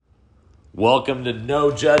Welcome to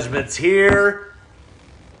No Judgements Here,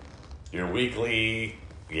 your weekly,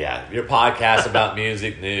 your podcast about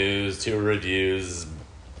music news, tour reviews,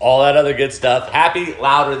 all that other good stuff. Happy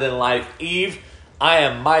Louder Than Life Eve. I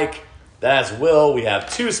am Mike. That's Will. We have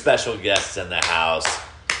two special guests in the house.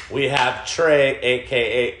 We have Trey,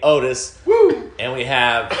 a.k.a. Otis. Woo! And we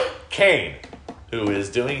have Kane, who is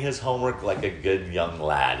doing his homework like a good young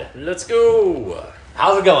lad. Let's go.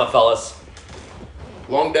 How's it going, fellas?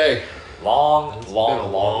 Long day. Long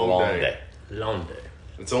Long day. Long day.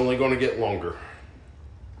 It's only going to get longer.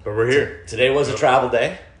 But we're here. Today was a travel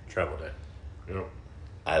day. Travel day. Yep.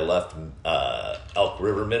 I left Elk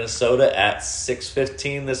River, Minnesota at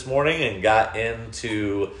 6:15 this morning and got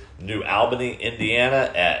into New Albany,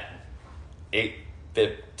 Indiana at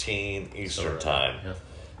 8:15 Eastern time. Yeah.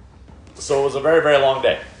 So it was a very, very long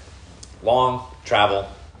day. Long travel.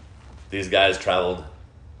 These guys traveled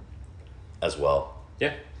as well.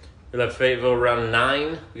 Yeah. We left Fayetteville around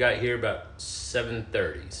 9. We got here about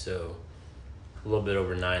 7:30. So a little bit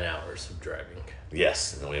over 9 hours of driving.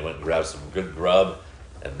 Yes, and then we went and grabbed some good grub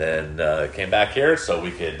and then came back here so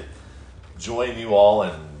we could join you all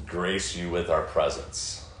and grace you with our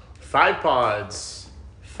presence. 5 pods,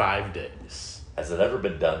 5 days. Has it ever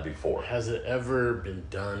been done before? Has it ever been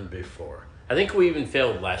done before? I think we even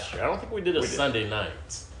failed last year. I don't think we did a We did. Sunday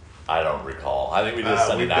night. I don't recall. I think we did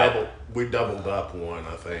Sunday night. We doubled up one,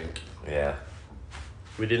 I think. Yeah.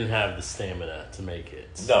 We didn't have the stamina to make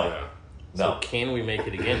it. No. Yeah. So No. can we make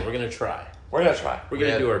it again? We're going to try. We're going to try. We're going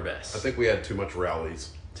to had- do our best. I think we had too much rallies.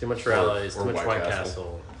 Too much rallies, or too much White White Castle.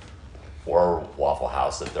 Castle. Or Waffle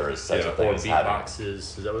House, if there is such a Yeah, thing Or as having.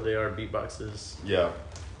 beatboxes. Is that what they are? Beatboxes? Yeah.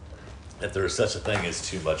 If there is such a thing as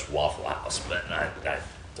too much Waffle House, but I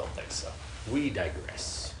don't think so. We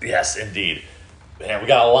digress. Yes, indeed. Man, we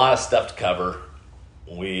got a lot of stuff to cover.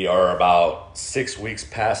 We are about 6 weeks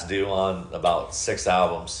past due on about 6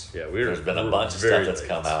 albums. Yeah, there's been a we're bunch of very stuff that's late.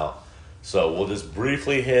 come out. So we'll just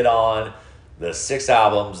briefly hit on the 6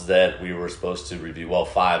 albums that we were supposed to review. Well,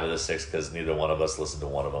 5 of the 6 because neither one of us listened to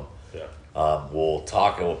one of them. Yeah. We'll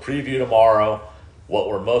talk and we'll preview tomorrow what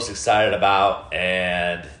we're most excited about,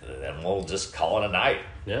 and then we'll just call it a night.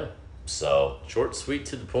 Yeah. So, Short, sweet,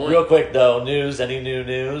 to the point. real quick though, news, any new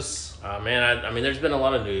news? Man, I mean, there's been a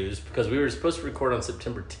lot of news because we were supposed to record on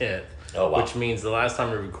September 10th, Oh, wow. which means the last time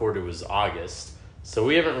we recorded was August. So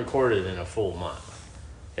we haven't recorded in a full month.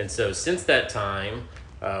 And so since that time,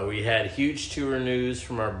 we had huge tour news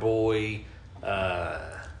from our boy.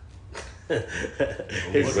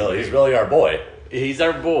 He's really our boy. He's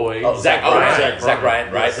our boy, Oh, Zach Bryan. Zach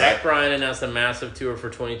Bryan, right? Zach Bryan announced a massive tour for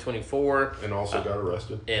 2024. And also got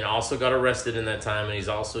arrested. And also got arrested in that time, and he's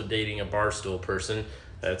also dating a Barstool person.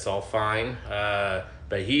 That's all fine.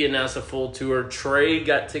 But he announced a full tour. Trey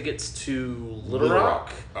got tickets to Little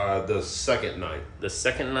Rock The second night. the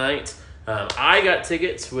second night. I got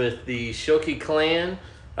tickets with the Shoki Clan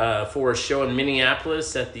for a show in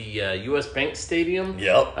Minneapolis at the U.S. Bank Stadium.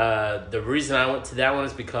 Yep. The reason I went to that one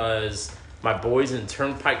is because my boys in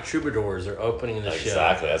Turnpike Troubadours are opening the show.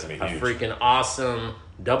 Exactly, that's going to be A huge. freaking awesome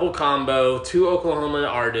double combo, 2 Oklahoma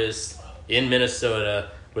artists in Minnesota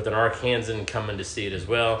with an Arkansan coming to see it as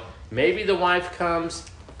well. Maybe the wife comes,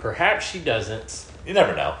 perhaps she doesn't. You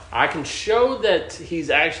never know. I can show that he's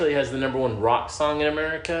actually has the #1 rock song in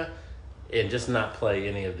America and just not play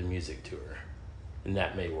any of the music to her. And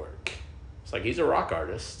that may work. It's like he's a rock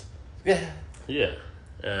artist. Yeah. Yeah.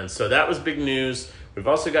 And so that was big news. We've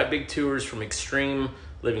also got big tours from Extreme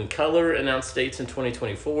Living Color announced dates in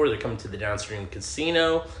 2024. They're coming to the Downstream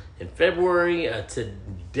Casino in February.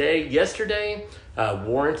 Yesterday,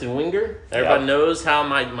 Warrant and Winger. Everybody Yep. knows how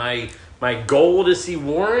my goal to see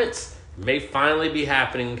Warrant may finally be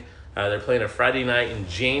happening. They're playing a Friday night in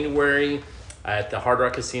January at the Hard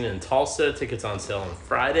Rock Casino in Tulsa. Tickets on sale on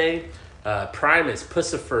Friday. Primus,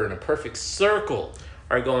 Pussifer, and A Perfect Circle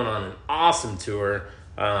are going on an awesome tour.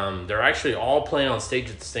 They're actually all playing on stage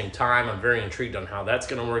at the same time. I'm very intrigued on how that's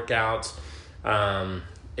going to work out.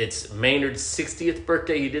 It's Maynard's 60th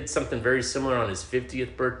birthday. He did something very similar on his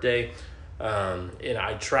 50th birthday. And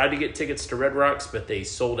I tried to get tickets to Red Rocks, but they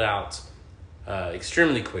sold out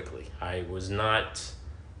extremely quickly. I was not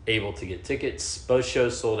able to get tickets. Both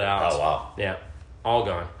shows sold out. Oh, wow. Yeah, all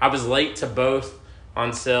gone. I was late to both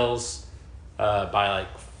on sales by like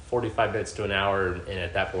 45 minutes to an hour, and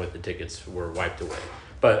at that point the tickets were wiped away.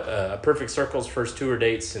 But Perfect Circle's first tour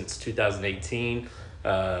date since 2018.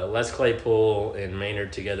 Les Claypool and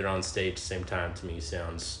Maynard together on stage at the same time, to me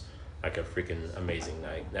sounds like a freaking amazing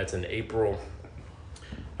night. That's in April.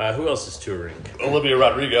 Who else is touring? Olivia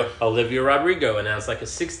Rodrigo. Olivia Rodrigo announced like a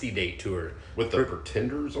 60-date tour. With the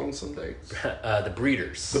Pretenders on some dates? The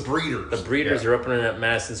Breeders. The Breeders. The Breeders are opening up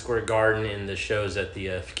Madison Square Garden in the shows at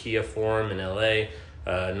the Kia Forum in LA.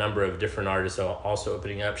 A number of different artists are also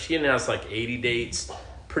opening up. She announced like 80 dates.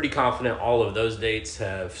 Pretty confident all of those dates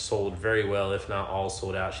have sold very well, if not all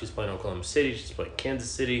sold out. She's playing Oklahoma City. She's playing Kansas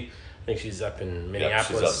City. I think she's up in Minneapolis.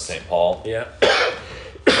 Yep, she's up in St. Paul. Yeah.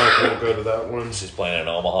 Mike won't go to that one. She's playing in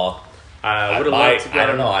Omaha. I would have liked to go. I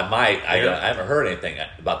don't know. I might. I Yeah. haven't heard anything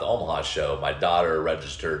about the Omaha show. My daughter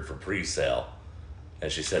registered for pre-sale,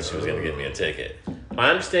 and she said she was going to get me a ticket. My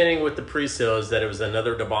understanding with the pre-sale is that it was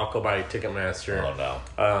another debacle by Ticketmaster. Oh,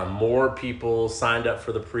 no. More people signed up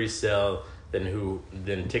for the pre-sale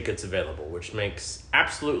than tickets available, which makes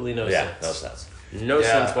absolutely no Yeah, sense. no sense. No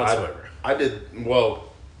sense whatsoever. I did,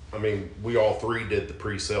 well, I mean, we all three did the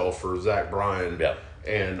pre-sale for Zach Bryan. Yeah.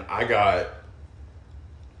 And I got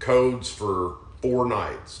codes for 4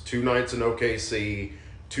 nights. 2 nights in OKC,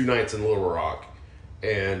 2 nights in Little Rock.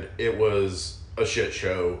 And it was a shit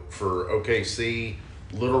show for OKC.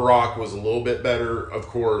 Little Rock was a little bit better. Of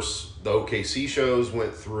course, the OKC shows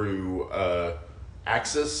went through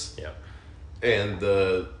Axis. Yeah. And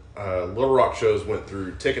the Little Rock shows went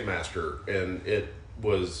through Ticketmaster, and it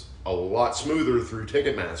was a lot smoother through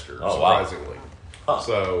Ticketmaster, surprisingly. Wow. Huh.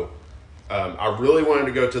 So I really wanted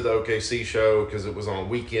to go to the OKC show because it was on a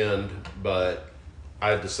weekend, but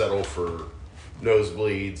I had to settle for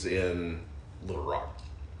nosebleeds in Little Rock.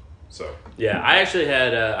 So Yeah, I actually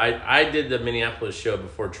had I did the Minneapolis show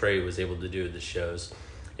before Trey was able to do the shows.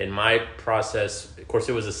 In my process, of course,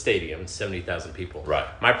 it was a stadium, 70,000 people. Right.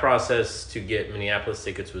 My process to get Minneapolis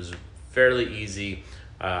tickets was fairly easy.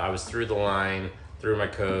 I was through the line, through my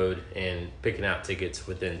code, and picking out tickets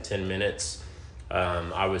within 10 minutes.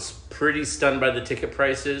 I was pretty stunned by the ticket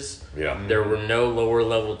prices. Yeah. There were no lower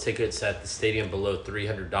level tickets at the stadium below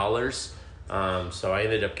 $300. So I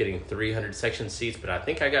ended up getting 300 section seats, but I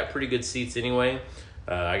think I got pretty good seats anyway.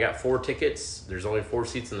 I got 4 tickets. There's only 4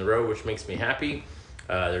 seats in the row, which makes me happy.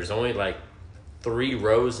 There's only like 3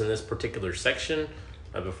 rows in this particular section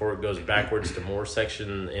before it goes backwards to more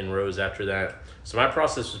section in rows after that. So my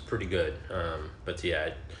process was pretty good. But yeah.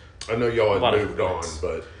 I know y'all had moved on,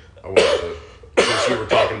 but I wanted to, since you were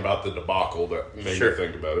talking about the debacle, that made me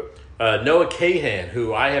think about it. Noah Kahan,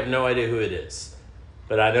 who I have no idea who it is.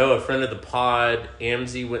 But I know a friend of the pod,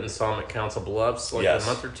 Amzie, went and saw him at Council Bluffs like a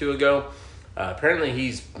month or 2 ago. Apparently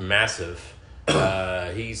he's massive.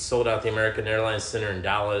 He sold out the American Airlines Center in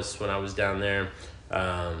Dallas when I was down there.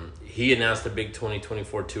 He announced a big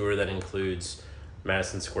 2024 tour that includes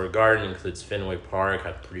Madison Square Garden, includes Fenway Park.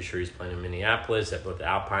 I'm pretty sure he's playing in Minneapolis at both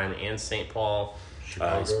Alpine and St. Paul.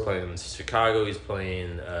 He's playing Chicago. He's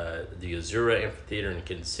playing the Azura Amphitheater in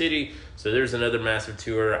Kansas City. So there's another massive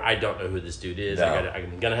tour. I don't know who this dude is. No.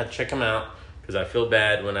 I'm going to have to check him out because I feel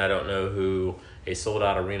bad when I don't know who a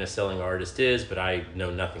sold-out arena selling artist is, but I know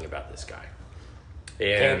nothing about this guy.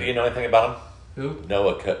 And Do you know anything about him? Who?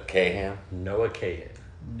 Noah Kahan? Noah Kahan.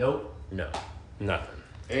 Nope. No, nothing.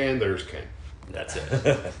 And there's King. That's it.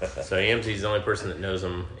 So Amzie's the only person that knows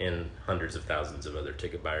him, and hundreds of thousands of other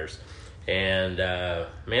ticket buyers. And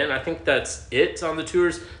man, I think that's it on the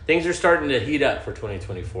tours. Things are starting to heat up for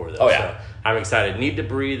 2024, though. Oh, yeah. So I'm excited. Need to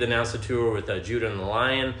Breathe announced a tour with Judah and the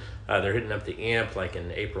Lion. They're hitting up the Amp like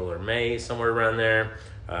in April or May, somewhere around there.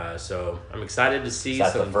 So I'm excited to see Is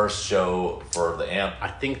that some. the first show for the Amp? I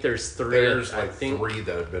think there's 3. There's I like think 3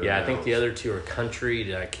 that have been Yeah, I announced. think the other 2 are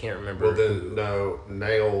country. I can't remember. Well, then, no,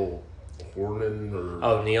 Nail Hornan or...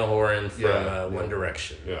 Oh, Neil Horan from Yeah, One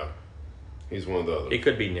Direction. Yeah. He's one of the others. It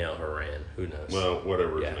could be Neil Horan. Who knows? Well,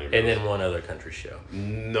 whatever his yeah. name And is. then one other country show.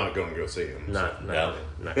 Not going to go see him. Not No.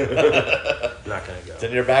 not gonna go. It's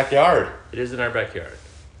in your backyard. It is in our backyard.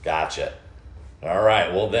 Gotcha. All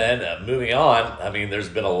right. Well, then, moving on. I mean, there's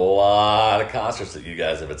been a lot of concerts that you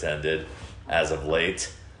guys have attended as of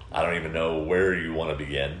late. I don't even know where you want to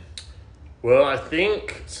begin. Well, I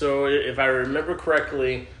think so. If I remember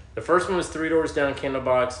correctly, the first one was Three Doors Down,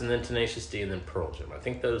 Candlebox, and then Tenacious D, and then Pearl Jam. I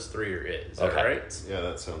think those 3 are it. Is that Okay. right? Yeah,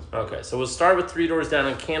 that sounds... Okay, so we'll start with Three Doors Down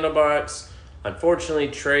and Candlebox. Unfortunately,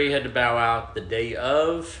 Trey had to bow out the day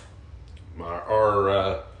of.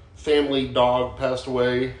 Our family dog passed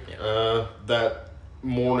away that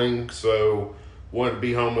morning, so wanted to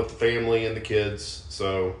be home with the family and the kids,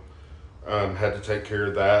 so had to take care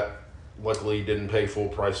of that. Luckily, didn't pay full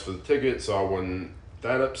price for the ticket, so I wasn't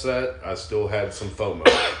that upset. I still had some FOMO.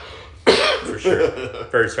 For sure.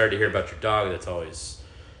 Very sorry to hear about your dog. That's always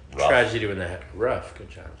Rough. tragedy when that Good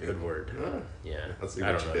job. Good word. Yeah. I see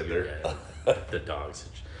I what don't you know did if there. yeah, the dogs.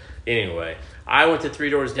 Anyway, I went to Three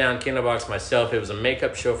Doors Down, Candlebox myself. It was a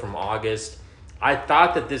makeup show from August. I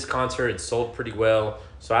thought that this concert had sold pretty well,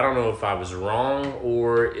 so I don't know if I was wrong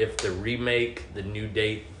or if the remake, the new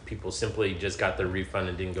date, people simply just got their refund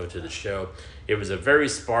and didn't go to the show. It was a very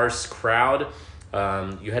sparse crowd.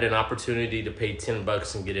 You had an opportunity to pay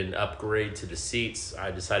 $10 and get an upgrade to the seats.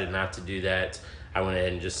 I decided not to do that. I went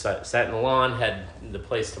ahead and just sat in the lawn, had the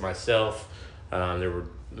place to myself. There were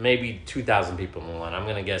maybe 2,000 people in the line. I'm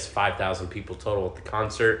going to guess 5,000 people total at the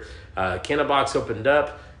concert. Candlebox opened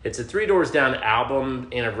up. It's a Three Doors Down album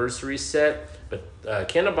anniversary set, but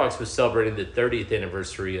Candlebox was celebrating the 30th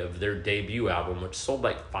anniversary of their debut album, which sold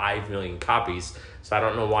like 5 million copies. So I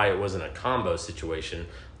don't know why it wasn't a combo situation.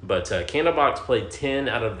 But Candlebox played 10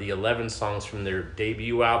 out of the 11 songs from their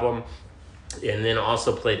debut album, and then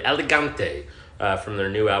also played Elegante from their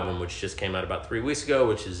new album, which just came out about 3 weeks ago,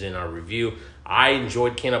 which is in our review. I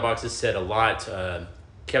enjoyed Candlebox's set a lot.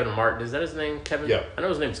 Kevin Martin, is that his name? Kevin? Yeah. I know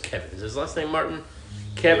his name's Kevin. Is his last name Martin?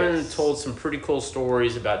 Kevin told some pretty cool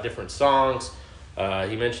stories about different songs.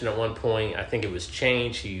 He mentioned at one point, I think it was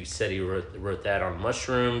Change. He said he wrote that on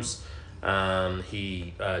mushrooms.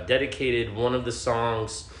 He dedicated one of the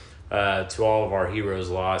songs to all of our heroes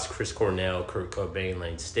lost: Chris Cornell, Kurt Cobain,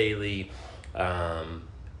 Lane Staley,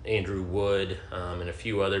 Andrew Wood, and a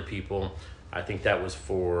few other people. I think that was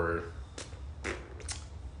for...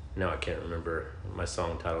 No, I can't remember. My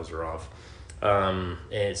song titles are off.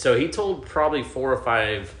 And so he told probably 4 or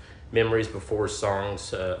 5 memories before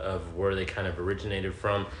songs of where they kind of originated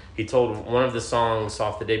from. He told one of the songs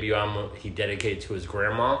off the debut album he dedicated to his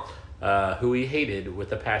grandma, who he hated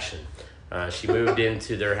with a passion. She moved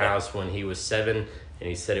into their house when he was 7, and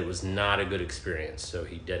he said it was not a good experience. So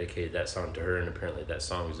he dedicated that song to her, and apparently that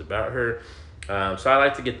song was about her. So I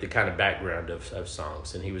like to get the kind of background of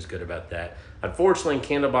songs, and he was good about that. Unfortunately,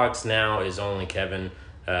 Candlebox now is only Kevin.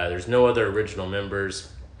 There's no other original members.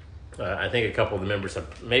 I think a couple of the members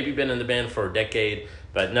have maybe been in the band for a decade,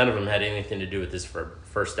 but none of them had anything to do with this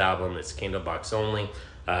first album. It's Candlebox only.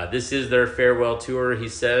 This is their farewell tour, he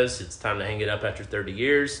says. It's time to hang it up after 30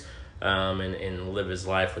 years and live his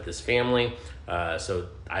life with his family. So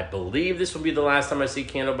I believe this will be the last time I see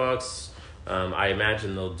Candlebox. I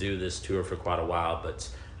imagine they'll do this tour for quite a while, but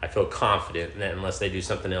I feel confident that unless they do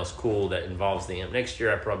something else cool that involves the amp next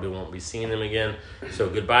year, I probably won't be seeing them again. So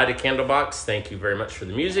goodbye to Candlebox. Thank you very much for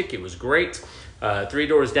the music. It was great. Three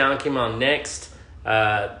Doors Down came on next.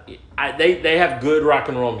 They have good rock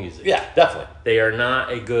and roll music. Yeah, definitely. They are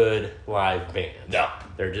not a good live band. No.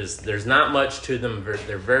 There's not much to them.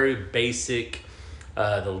 They're very basic.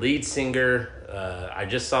 The lead singer, I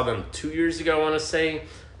just saw them 2 years ago, I want to say,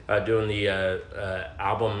 doing the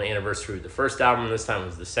album anniversary of the first album. This time it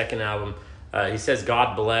was the second album. He says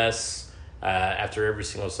God bless after every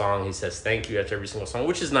single song. He says thank you after every single song,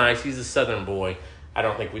 which is nice. He's a Southern boy. I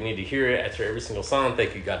don't think we need to hear it after every single song.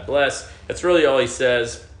 Thank you, God bless. That's really all he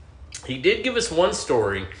says. He did give us one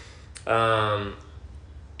story, and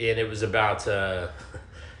it was about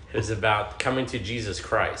coming to Jesus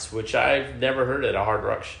Christ, which I've never heard at a hard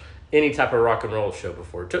rock, any type of rock and roll show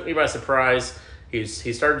before. It took me by surprise. He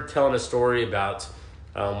started telling a story about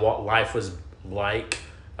what life was like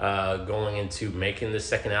going into making the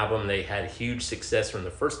second album. They had huge success from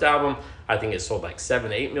the first album. I think it sold like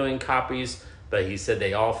 7-8 million copies. But he said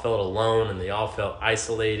they all felt alone and they all felt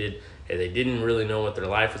isolated and they didn't really know what their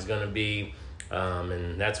life was going to be.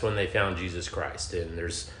 And that's when they found Jesus Christ. And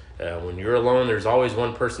there's when you're alone, there's always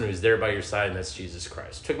one person who's there by your side, and that's Jesus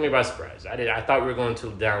Christ. Took me by surprise. I thought we were going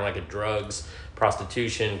down like a drugs,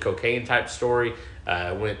 prostitution, cocaine type story.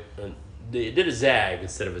 It did a zag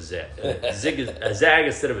instead of a zag. A zag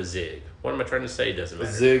instead of a zig. What am I trying to say? It doesn't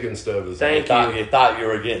matter. A zig instead of a zig. Thank you. You thought you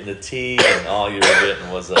were getting the tea, and all you were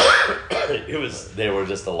getting was they were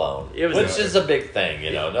just alone. Which is a big thing,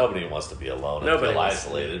 you know. Nobody wants to be alone and feel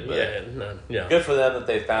isolated. But good for them that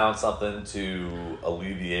they found something to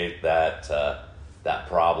alleviate that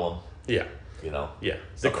problem. Yeah. You know. Yeah.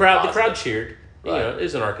 The crowd cheered. Right. You know, it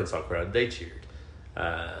was an Arkansas crowd. They cheered.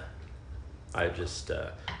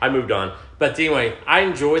 I moved on. But anyway, I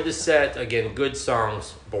enjoyed the set. Again, good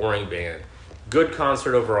songs, boring band. Good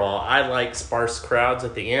concert overall. I like sparse crowds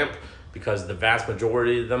at the amp because the vast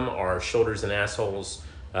majority of them are shoulders and assholes,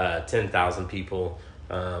 10,000 people,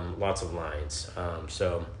 lots of lines.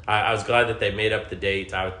 So I was glad that they made up the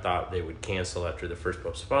date. I thought they would cancel after the first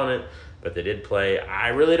postponement, but they did play. I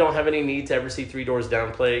really don't have any need to ever see Three Doors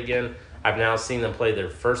Down play again. I've now seen them play their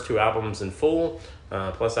first 2 albums in full.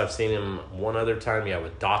 Plus, I've seen him one other time,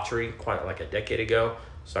 with Daughtry, quite like a decade ago.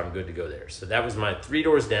 So I'm good to go there. So that was my Three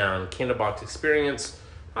Doors Down Candlebox experience.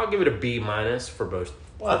 I'll give it a B- for both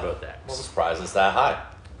acts. Well, surprised it's that high.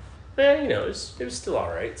 it was still all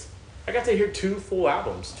right. I got to hear 2 full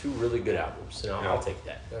albums, 2 really good albums. I'll take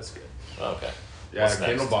that. That's good. Okay. Yeah, What's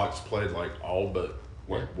next? Candlebox played like all but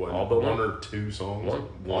all but one or 2 songs. All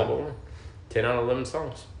but one. 10 out of 11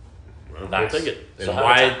 songs. Nice. We'll take it. So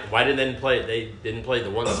And why did they didn't play it? They didn't play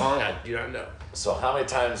the one song? I do not know. So how many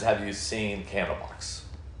times have you seen Candlebox?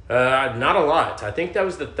 Not a lot. I think that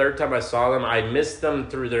was the 3rd time I saw them. I missed them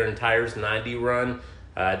through their entire 90 run.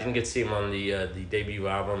 I didn't get to see them on the debut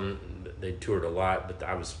album. They toured a lot, but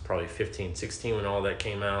I was probably 15, 16 when all that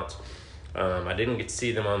came out. I didn't get to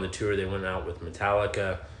see them on the tour. They went out with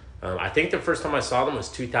Metallica. I think the first time I saw them was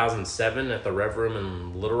 2007 at the Rev Room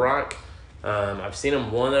in Little Rock. I've seen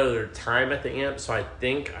them one other time at the Amp, so I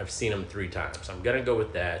think I've seen them 3 times. I'm going to go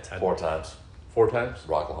with that. 4 times. 4 times?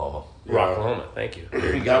 Rocklahoma. Yeah. Rocklahoma, thank you.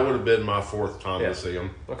 There you That go. would have been my 4th time to see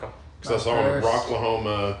them. Okay. Because I saw them at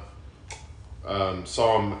Rocklahoma,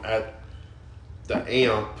 saw them at the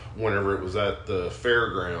Amp whenever it was at the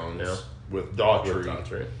fairgrounds with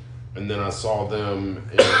Daughtry. And then I saw them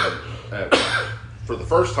for the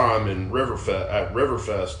first time at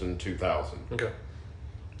Riverfest in 2000. Okay.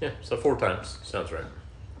 Yeah, so 4 times. Sounds right.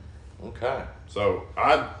 Okay. So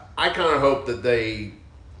I kind of hope that they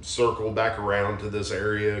circle back around to this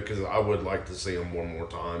area because I would like to see them one more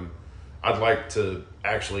time. I'd like to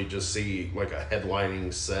actually just see like a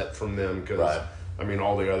headlining set from them because Right. I mean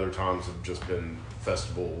all the other times have just been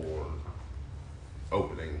festival or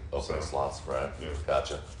opening. Open slots, right? Yeah.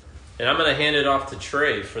 Gotcha. And I'm going to hand it off to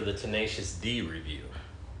Trey for the Tenacious D review.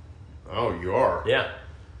 Oh, you are? Yeah.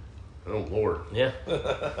 Oh, Lord. Yeah.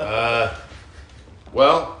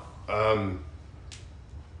 Well,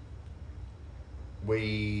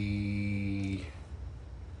 we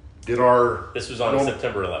did our... This was on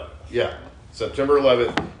September 11th. Yeah, September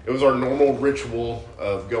 11th. It was our normal ritual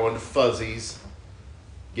of going to Fuzzy's,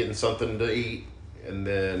 getting something to eat, and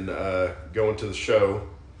then going to the show.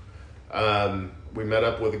 We met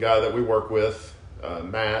up with a guy that we work with,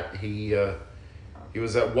 Matt. He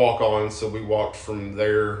was at Walk On, so we walked from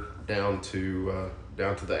there down to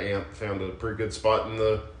the Amp. Found a pretty good spot in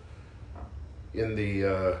the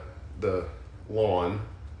lawn.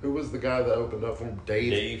 Who was the guy that opened up from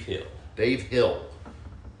Dave Hill. Dave Hill.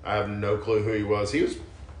 I have no clue who he was. He was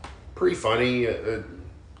pretty funny.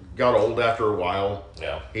 Got old after a while.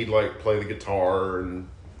 Yeah. He'd like play the guitar and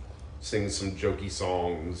sing some jokey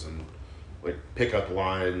songs and like pick up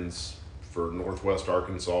lines for Northwest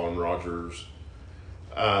Arkansas and Rogers.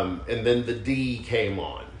 And then the D came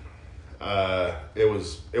on. It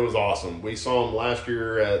was awesome. We saw him last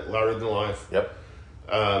year at Louder Than Life. Yep.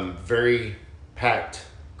 Very packed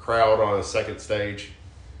crowd on a second stage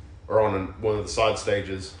or on one of the side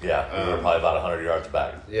stages. Yeah. We were probably about 100 yards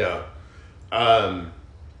back. Yeah.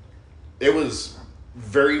 It was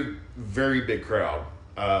very, very big crowd.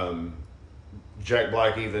 Jack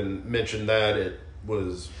Black even mentioned that it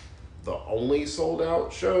was the only sold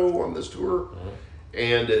out show on this tour,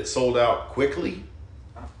 and it sold out quickly.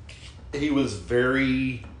 He was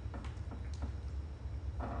very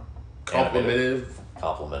complimentary.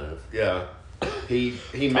 Yeah. He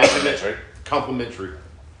mentioned it. Complimentary.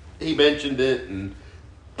 He mentioned it, and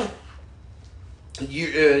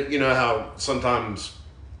you know how sometimes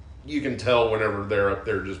you can tell whenever they're up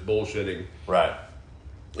there just bullshitting. Right.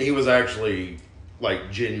 He was actually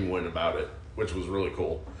like genuine about it, which was really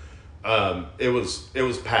cool. It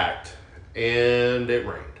was packed, and it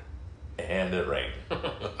rained. And it rained.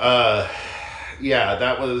 Yeah,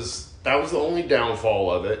 that was the only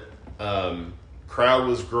downfall of it. Crowd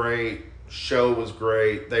was great. Show was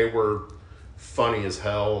great. They were funny as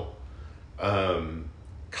hell.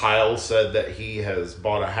 Kyle said that he has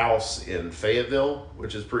bought a house in Fayetteville,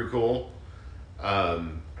 which is pretty cool.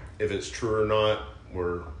 If it's true or not,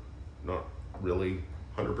 we're not really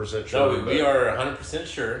 100% sure. No, we are 100%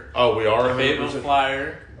 sure. Oh, we are The Fayetteville 100%?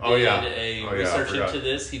 Flyer Oh, did yeah. a Oh, yeah, I research forgot. into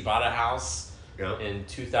this. He bought a house Yeah. in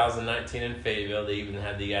 2019 in Fayetteville. They even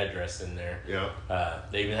had the address in there. Yeah.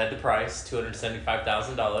 They even had the price,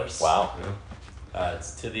 $275,000. Wow. Yeah.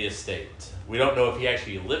 It's to the estate. We don't know if he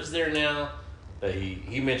actually lives there now, but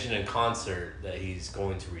he mentioned in concert that he's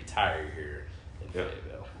going to retire here in Yeah.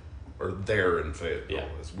 Fayetteville. Or there in Fayetteville, Yeah.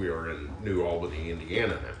 as we are in New Albany,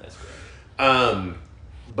 Indiana now. That's right.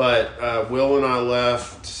 But Will and I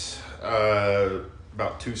left,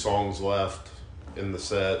 about 2 songs left in the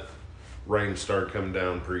set. Rain started coming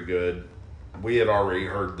down pretty good. We had already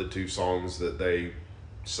heard the 2 songs that they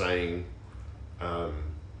sang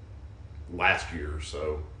last year,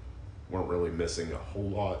 so weren't really missing a whole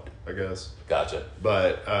lot, I guess. Gotcha.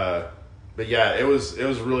 But yeah, it was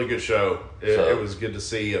a really good show. So- It was good to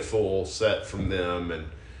see a full set from them, and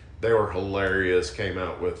They were hilarious. Came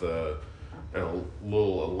out with a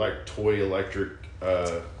little toy electric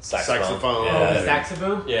saxophone. Yeah. The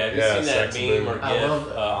saxophone? Yeah, have you seen that saxophone. meme or I GIF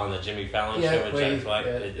love- on the Jimmy Fallon Yeah, show with wait, Jack Black?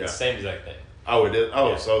 yeah. It's the Yeah. same exact thing. Oh, it is? Oh,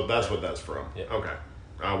 Yeah. so that's what that's from. Yeah. Okay.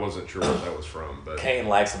 I wasn't sure what that was from, but Kane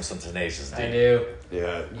likes him some Tenacious D. I do.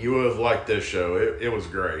 yeah, you would have liked this show. It was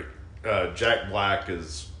great. Jack Black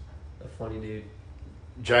is A funny dude.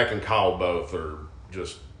 Jack and Kyle both are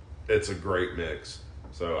just. It's a great mix.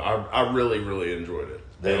 So I really really enjoyed it.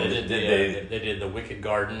 They They did the Wicked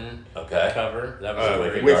Garden Okay. cover. That was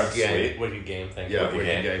Wicked great. Garden, Game. sweet. Wicked Game, thank Yeah, you. Wicked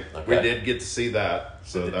Game. Game. Okay. We did get to see that.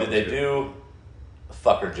 So Did that was they good. do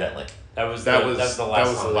Fuck Her Gently? That was That the, was that's the that last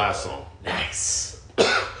was song. the last song, Nice.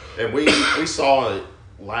 and we saw it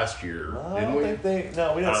last year, I didn't don't we? think they.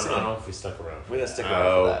 No, we I didn't don't, see I don't it. know if we stuck around. We didn't stick around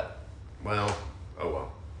Oh. for that Well, oh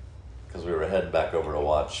well. because we were heading back over to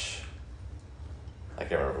watch. I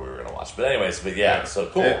can't remember what we were going to watch, but anyways, but yeah, so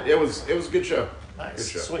cool. It was a good show. Nice,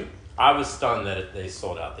 Good show. sweet. I was stunned that they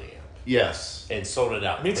sold out the amp Yes. and sold it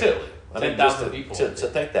out. Me too. quickly. I mean, just 10,000 to, people. to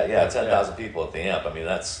think that, yeah, 10,000 people at the amp. I mean,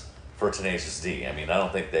 that's for Tenacious D. I mean, I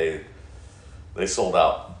don't think they sold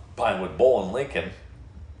out Pinewood Bowl in Lincoln,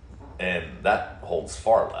 and that holds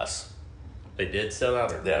far less. They did sell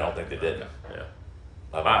out. Or Yeah, I don't think they did. Okay, yeah.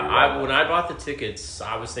 I might be wrong. When I bought the tickets,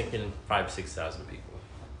 I was thinking 5,000-6,000 people.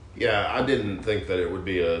 Yeah, I didn't think that it would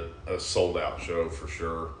be a sold out show for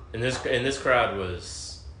sure. And this crowd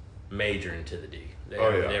was major into the D. They, Oh,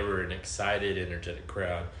 yeah. They were an excited, energetic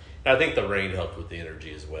crowd. And I think the rain helped with the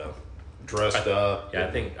energy as well. Dressed up. Yeah,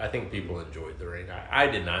 I think people enjoyed the rain. I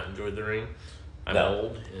did not enjoy the rain. I'm No.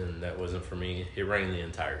 old, and that wasn't for me. It rained the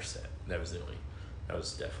entire set. That was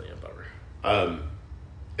definitely a bummer.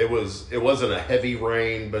 It wasn't a heavy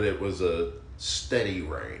rain, but it was a steady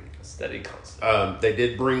rain. Steady constant. They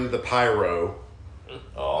did bring the pyro.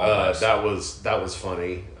 Oh, nice. That was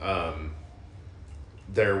funny.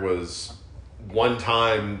 There was one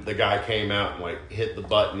time the guy came out and like hit the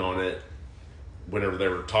button on it whenever they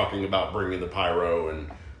were talking about bringing the pyro, and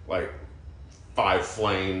like 5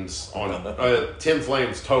 flames on 10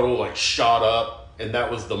 flames total like shot up, and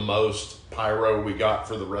that was the most pyro we got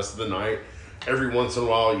for the rest of the night. Every once in a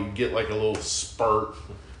while you get like a little spurt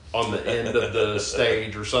on the end of the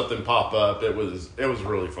stage or something pop up. It was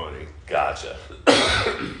really funny. Gotcha.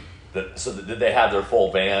 So did they have their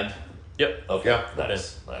full band? Yep. Okay. Yeah.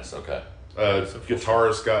 Nice. Nice. Okay.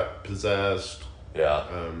 Guitarist got possessed. Yeah.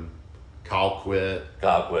 Kyle quit.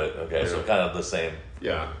 God quit. Okay. So Yeah. kind of the same.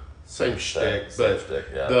 Yeah, same shtick, same but shtick,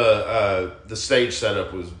 yeah. the stage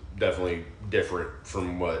setup was definitely different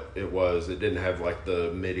from what it was. It didn't have like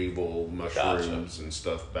the medieval mushrooms and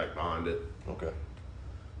stuff back behind it. Okay.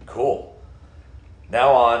 Cool.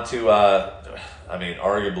 Now on to,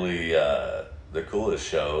 arguably the coolest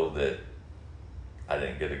show that I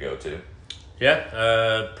didn't get to go to.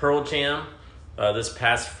 Yeah, Pearl Jam this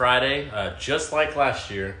past Friday, just like last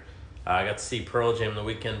year. I got to see Pearl Jam the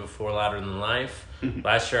weekend before Louder Than Life.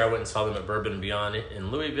 Last year I went and saw them at Bourbon and Beyond in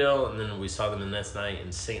Louisville, and then we saw them the next night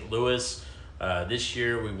in St. Louis. This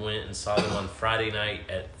year we went and saw them on Friday night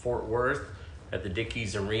at Fort Worth at the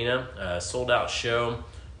Dickies Arena. Sold out show.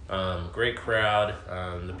 Great crowd.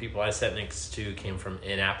 The people I sat next to came from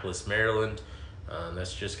Annapolis, Maryland.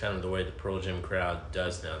 That's just kind of the way the Pearl Jam crowd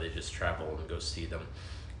does now. They just travel and go see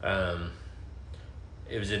them.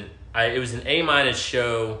 It was an A-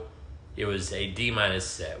 show. It was a D-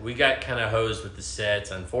 set. We got kind of hosed with the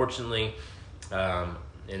sets, unfortunately, and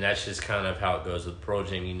that's just kind of how it goes with Pearl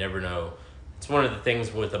Jam. You never know. It's one of the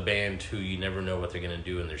things with a band who you never know what they're going to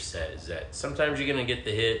do in their set. Is that sometimes you're going to get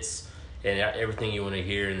the hits and everything you want to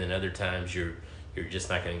hear, and then other times you're just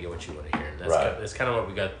not going to get what you want to hear. And that's kind of what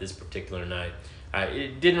we got this particular night.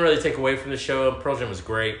 It didn't really take away from the show. Pearl Jam was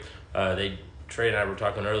great. Trey and I were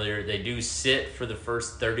talking earlier. They do sit for the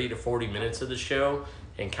first 30 to 40 minutes of the show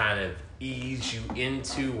and kind of ease you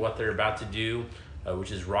into what they're about to do,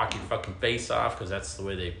 which is rock your fucking face off, because that's the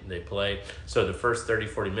way they play. So the first 30,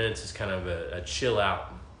 40 minutes is kind of a chill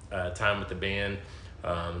out time with the band.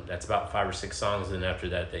 That's about 5 or 6 songs, and after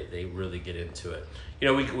that they really get into it. You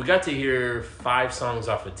know, we got to hear 5 songs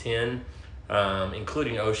off of 10,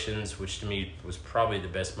 including Oceans, which to me was probably the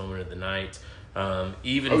best moment of the night.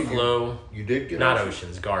 Even Flow. You did get not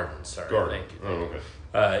Oceans, Garden. Sorry, Garden. thank you. Oh,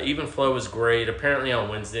 okay. Even Flow was great. Apparently on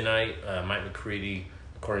Wednesday night, Mike McCready,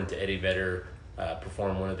 according to Eddie Vedder,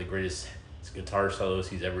 performed one of the greatest guitar solos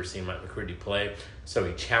he's ever seen Mike McCready play. So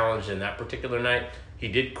he challenged in that particular night. He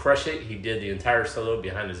did crush it. He did the entire solo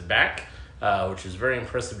behind his back, which was very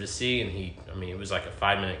impressive to see. And it was like a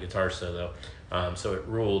 5-minute guitar solo. So it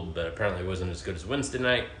ruled, but apparently it wasn't as good as Wednesday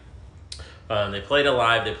night. They played it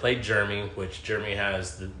live. They played Jeremy, which Jeremy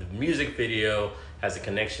has the music video has a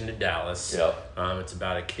connection to Dallas. Yep. It's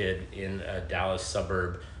about a kid in a Dallas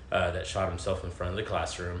suburb that shot himself in front of the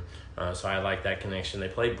classroom. So I like that connection. They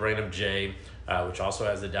played Brain of J, which also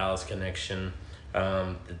has the Dallas connection.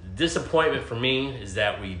 The disappointment for me is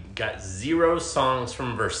that we got 0 songs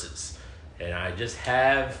from Versus. And I just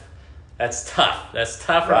have... That's tough. That's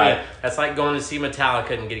tough for me. That's like going to see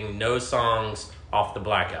Metallica and getting no songs off the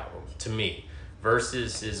Black Album, to me.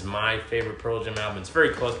 Versus is my favorite Pearl Jam album. It's very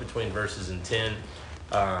close between Versus and 10.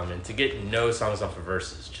 And to get no songs off of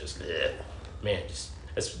Versus, just, man,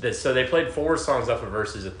 so they played 4 songs off of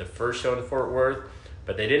Versus at the first show in Fort Worth,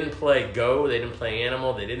 but they didn't play Go, they didn't play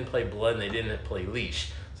Animal, they didn't play Blood, and they didn't play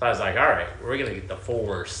Leash. So I was like, all right, we're going to get the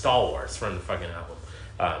 4 stalwarts from the fucking album.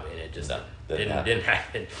 And it just didn't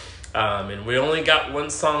happen. And we only got 1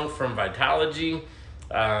 song from Vitalogy,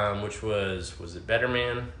 which was it Better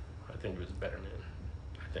Man? I think it was Better Man.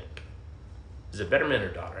 I think. Is it Better Man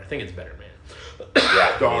or Daughter? I think it's Better Man.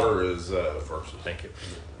 Yeah, Daughter is Versus. Thank you.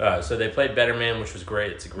 So they played Better Man, which was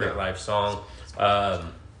great. It's a great live song.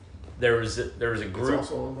 There was a group.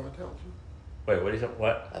 It's also on Vitalogy. Wait, what is it?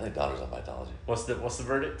 What? I think Daughter's on Vitalogy. What's the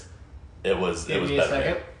verdict? It was Give me a Better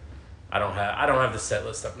second. Man. I don't have the set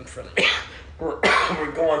list up in front of me.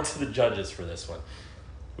 We're going to the judges for this one.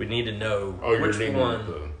 We need to know which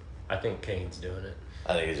one. I think Kane's doing it.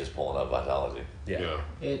 I think he's just pulling up Vitalogy. Yeah.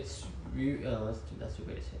 That's the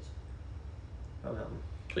greatest hits. Oh, help me.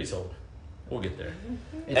 Please hold. We'll get there.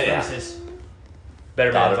 It's Versus.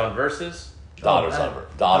 Better Man's Daughter. on Versus. Daughter's on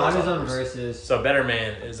Versus. Versus. So Better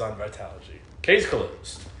Man is on Vitalogy. Case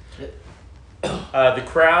closed. Yep. The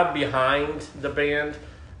crowd behind the band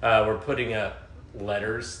were putting up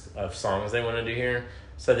letters of songs they wanted to hear.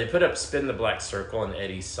 So they put up Spin the Black Circle, and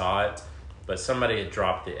Eddie saw it, but somebody had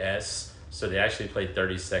dropped the S, so they actually played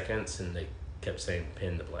 30 seconds, and they kept saying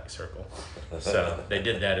Pin the Black Circle. So they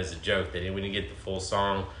did that as a joke. We didn't get the full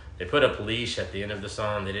song. They put up Leash at the end of the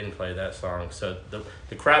song. They didn't play that song. So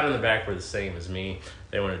the crowd in the back were the same as me.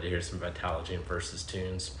 They wanted to hear some Vitalogy and Versus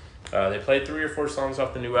tunes. They played 3 or 4 songs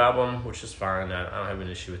off the new album, which is fine. I don't have an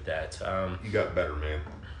issue with that. You got Better Man.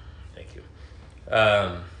 Thank you.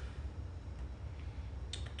 Trying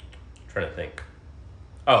to think.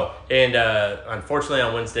 Oh, and unfortunately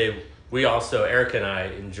on Wednesday, we also, Erica and I,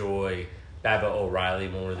 enjoy Baba O'Reilly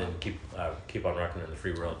more than Keep On Rockin' in the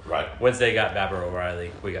Free World. Right. Wednesday got Baba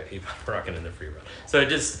O'Reilly. We got Keep On Rockin' in the Free World. So it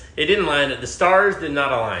didn't line. The stars did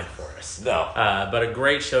not align for us. No. But a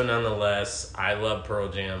great show nonetheless. I love Pearl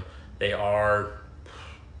Jam. They are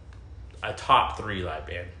a top 3 live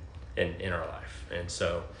band in our life. And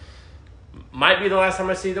so might be the last time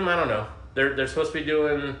I see them. I don't know. They're supposed to be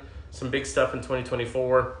doing some big stuff in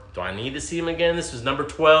 2024. Do I need to see them again? This was number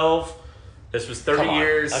 12. This was 30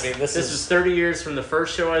 years. I mean, this was 30 years from the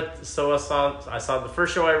first show I saw. The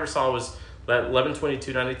first show I ever saw was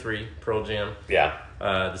 11/22/93, Pearl Jam. Yeah.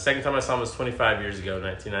 The second time I saw them was 25 years ago,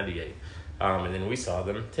 1998. And then we saw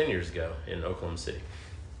them 10 years ago in Oklahoma City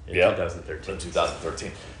in 2013. In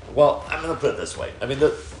 2013. Well, I'm going to put it this way. I mean, the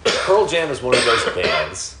Pearl Jam is one of those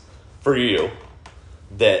bands for you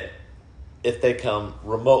that if they come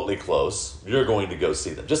remotely close, you're going to go see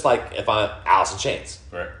them. Just like if I'm Alice in Chains.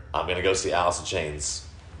 Right. I'm going to go see Alice in Chains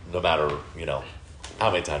no matter,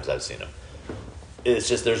 how many times I've seen them. It's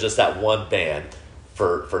just, there's just that one band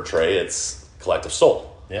for Trey, it's Collective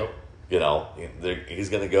Soul. Yep. He's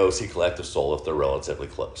going to go see Collective Soul if they're relatively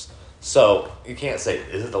close. So you can't say,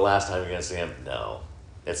 is it the last time you're going to see him? No,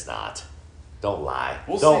 it's not. Don't lie.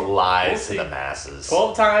 Don't lie to the masses.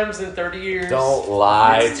 12 times in 30 years. Don't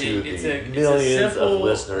lie to the millions of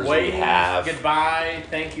listeners we have. Goodbye.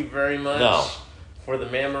 Thank you very much. No. For the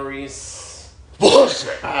memories.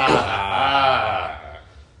 Bullshit. Yeah,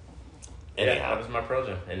 Anyhow. that was my Pearl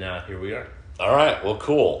Jam. And now here we are. All right. Well,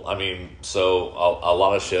 cool. I mean, so a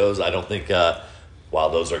lot of shows. I don't think,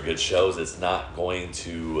 while those are good shows, it's not going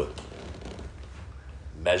to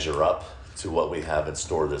measure up to what we have in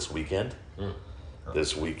store this weekend.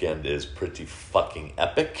 This weekend is pretty fucking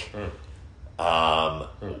epic.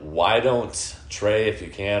 Why don't Trey, if you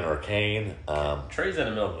can, or Kane? Trey's in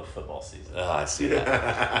the middle of a football season. I see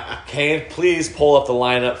that. Kane, please pull up the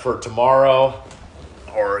lineup for tomorrow.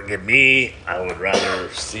 Or give me. I would rather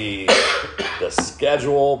see the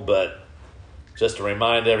schedule, but just to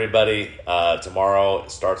remind everybody, tomorrow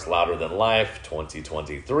starts Louder Than Life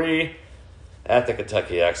 2023 at the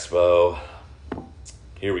Kentucky Expo.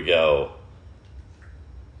 Here we go.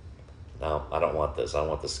 No, I don't want this. I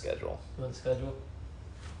want the schedule. You want the schedule?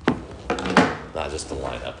 Not just the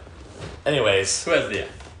lineup. Anyways. Who has the app?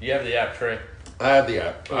 You have the app, Trey? I have the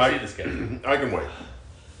app. Let's see the schedule. I can wait.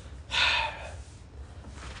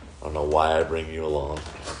 know why I bring you along.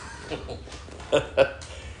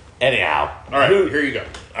 Anyhow. All right, here you go.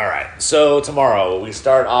 All right. So tomorrow we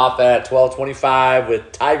start off at 12:25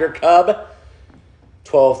 with Tiger Cub.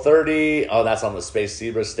 12:30. Oh, that's on the Space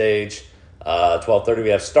Zebra stage. 12:30 we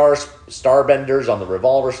have Starbenders on the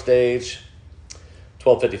Revolver stage.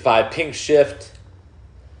 12:55 Pink Shift.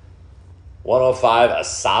 105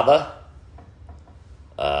 Asaba.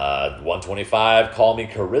 125 Call Me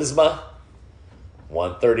Charisma.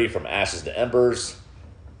 130 From Ashes to Embers.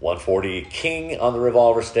 140 King on the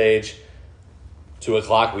Revolver stage. 2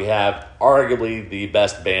 o'clock we have arguably the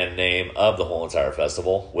best band name of the whole entire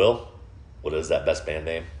festival. Will, what is that best band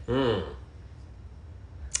name? I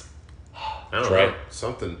don't Trey? know.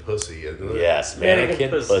 Something pussy, isn't it? Yes, Mannequin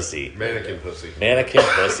Pussy. Mannequin pussy. Mannequin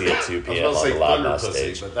Pussy at 2 I was p.m. about to on say the Thunder Loudmouth Pussy,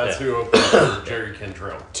 stage. but that's who opened for Jerry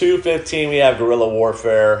Cantrell. 2:15 we have Guerrilla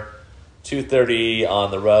Warfare. 2:30 on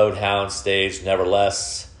the Roadhound stage,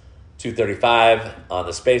 Nevertheless. 2:35 on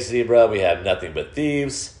the Space Zebra we have Nothing But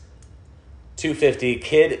Thieves. 2:50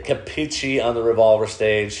 Kid Capici on the Revolver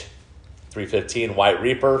stage. 3:15 White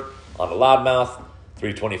Reaper on the Loudmouth.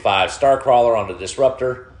 3:25 Starcrawler on the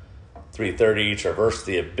Disruptor. 3:30 Traverse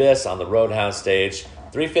the Abyss on the Roadhound stage.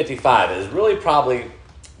 3:55 is really probably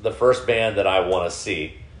the first band that I want to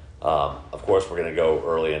see. Of course, we're going to go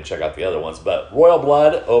early and check out the other ones. But Royal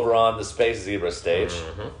Blood over on the Space Zebra stage.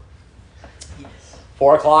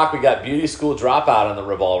 4 o'clock, we got Beauty School Dropout on the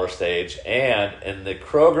Revolver stage. And in the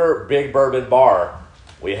Kroger Big Bourbon Bar,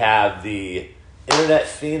 we have the internet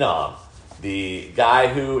phenom, the guy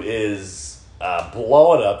who is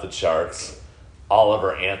blowing up the charts,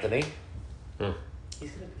 Oliver Anthony. He's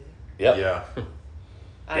gonna be there. Yep. Yeah.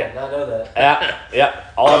 I did not know that.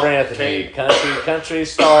 Yep. Oliver Anthony, country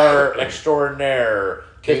star extraordinaire,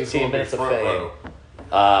 15 minutes of fame.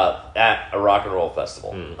 At a rock and roll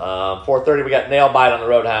festival. 4:30 we got Nailbite on the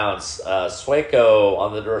Roadhounds. Swaco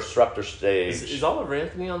on the Disruptor stage. Is Oliver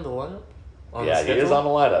Anthony on the lineup? On the Yeah, he schedule? is on the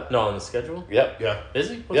lineup. No, on the schedule? Yep. Yeah. Is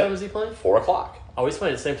he? What Yep. time is he playing? 4 o'clock. Oh, he's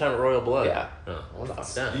playing at the same time at Royal Blood. Yeah. Oh, well, fuck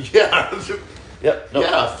Nice. that. Yeah. Yep. Nope.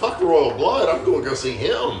 Yeah, fuck Royal Blood. I'm going to go see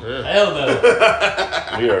him. Hell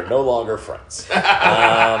no. We are no longer friends.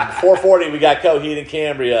 4:40 we got Coheed and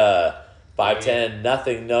Cambria. 5:10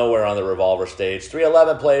 Nothing Nowhere on the Revolver stage.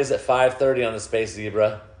 3:11 plays at 5:30 on the Space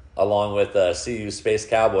Zebra, along with CU Space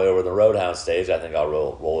Cowboy over the Roadhound stage. I think I'll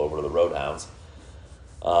roll over to the Roadhounds.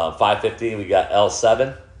 5:15 we got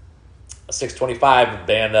L7. 6:25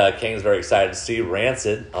 band King's very excited to see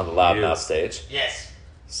Rancid on the Loudmouth stage. Yes.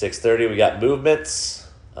 6:30 we got Movements.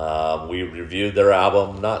 We reviewed their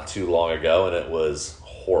album not too long ago, and it was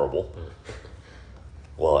horrible.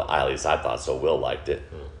 Well, at least I thought so. Will liked it.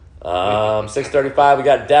 6:35 we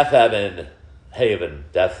got Deaf Heaven. Haven.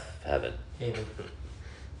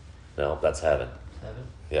 No, that's Heaven. 7.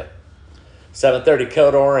 Yep. 7:30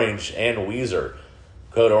 Code Orange and Weezer.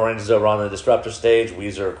 Code Orange is over on the Disruptor stage.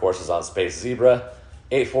 Weezer, of course, is on Space Zebra.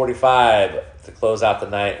 8:45 to close out the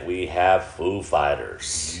night. We have Foo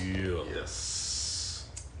Fighters. Yes.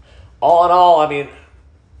 All in all, I mean,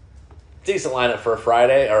 decent lineup for a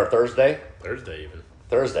Friday or a Thursday. Thursday, even.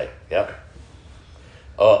 Thursday, yep.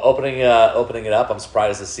 Opening it up, I'm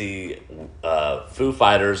surprised to see Foo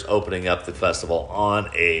Fighters opening up the festival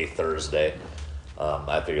on a Thursday.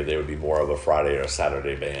 I figured they would be more of a Friday or a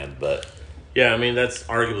Saturday band, but Yeah, I mean, that's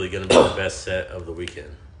arguably going to be the best set of the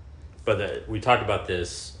weekend. But we talked about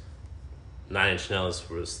this. 9 Inch Nails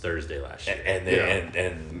was Thursday last year. and they Yeah.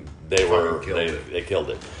 and they were Fucking killed it. they killed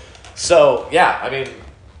it. So yeah, I mean,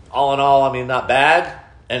 all in all, I mean, not bad.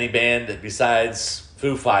 Any band besides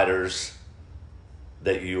Foo Fighters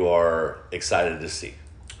that you are excited to see?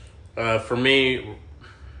 For me,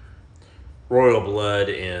 Royal Blood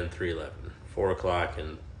and 311. 4 o'clock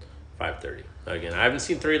and 5:30. Again, I haven't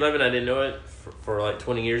seen 311. I didn't know it for like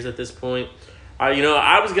 20 years at this point.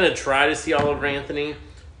 I was going to try to see Oliver Anthony,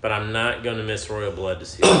 but I'm not going to miss Royal Blood to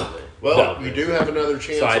see Oliver. Well, you do have another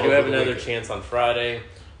chance. So I do over have the another weekend. chance on Friday.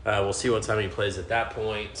 We'll see what time he plays at that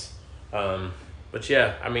point. But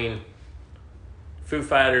yeah, I mean, Foo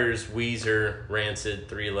Fighters, Weezer, Rancid,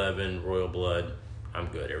 311, Royal Blood. I'm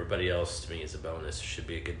good. Everybody else, to me, is a bonus. It should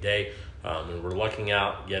be a good day. And we're lucking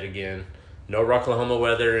out yet again. No Rocklahoma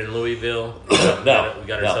weather in Louisville. We got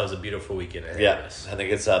ourselves a beautiful weekend ahead of us. I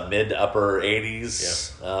think it's mid to upper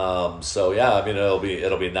 80s. So yeah, I mean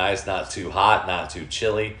it'll be nice, not too hot, not too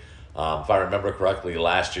chilly. If I remember correctly,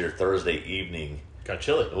 last year Thursday evening Got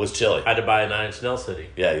chilly. it was chilly. I had to buy a 9 Inch Nails hoodie.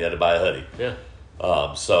 Yeah, you had to buy a hoodie. Yeah.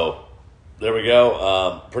 So there we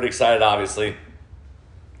go. Pretty excited, obviously.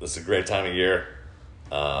 This is a great time of year.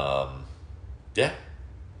 Yeah.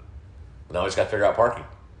 Now we just got to figure out parking.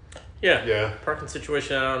 Yeah. Parking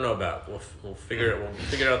situation I don't know about. We'll figure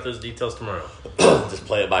out those details tomorrow. Just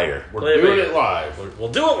play it by ear. We're doing it live.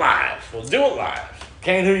 We'll do it live. We'll do it live.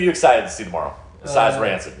 Kane, who are you excited to see tomorrow? Besides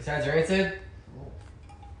Rancid. Besides Rancid,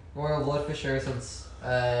 Royal Blood for sure, since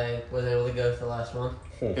I was able to go to the last one.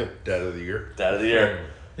 Dad of the year. Dad of the year.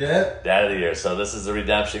 Yeah. Dad of the year. So this is the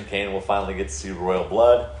redemption. Kane will finally get to see Royal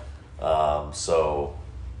Blood. So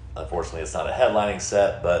unfortunately, it's not a headlining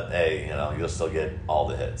set, but hey, you'll still get all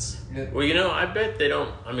the hits. Well, I bet they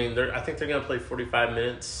don't. I mean, I think they're gonna play 45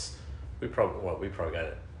 minutes. We probably got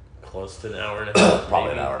it close to an hour and a half. Probably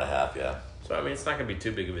maybe. an hour and a half. Yeah. So I mean, it's not gonna be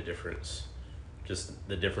too big of a difference. Just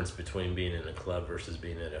the difference between being in a club versus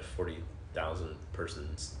being at a 40,000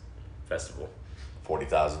 persons festival.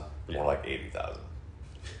 40,000. Yeah. More like 80,000.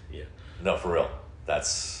 Yeah. No, for real.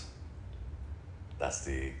 That's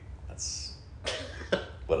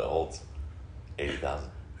what it holds. 80,000.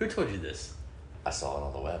 Who told you this? I saw it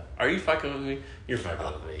on the web. Are you fucking with me? You're fucking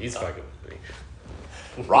with me. He's fucking with me.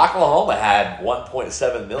 Rocklahoma had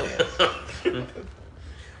 1.7 million.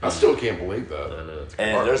 I still can't believe that. I know.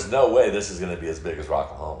 And there's no way this is going to be as big as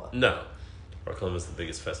Rocklahoma. No. Rocklahoma is the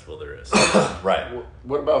biggest festival there is. Right.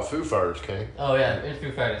 What about Foo Fighters, King? Oh yeah, it's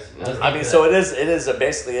Foo Fighters. I mean, so it is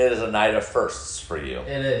basically a night of firsts for you.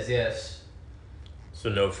 It is, yes. So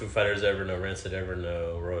no Foo Fighters ever, no Rancid ever,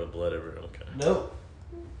 no Royal Blood ever. Okay. Nope.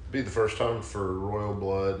 Be the first time for Royal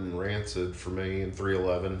Blood and Rancid for me in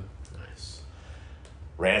 311. Nice.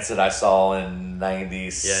 Rancid I saw in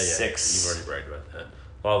 96. Yeah. You've already bragged about that.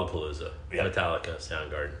 Lollapalooza, Yep. Metallica,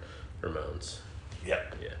 Soundgarden, Ramones.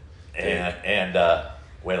 Yep. Yeah. And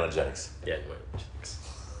Waylon Jennings. Yeah.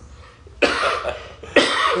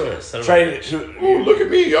 Son of a Trey, bitch. Oh, look at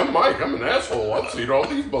me. I'm Mike. I'm an asshole. I've seen all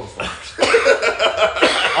these motherfuckers.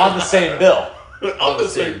 on the same bill. On the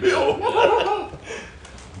same bill.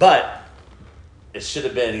 But it should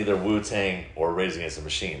have been either Wu-Tang or Rage Against the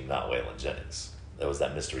Machine, not Waylon Jennings. That was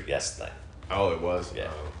that mystery guest thing. Oh, it was? Yeah.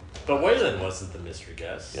 But Waylon wasn't the mystery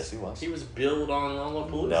guest. Yes, he was. He was billed on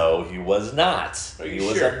Lollapalooza. No, he was not. Are you He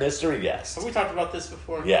was sure? a mystery guest. Have we talked about this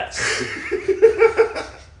before? Yes.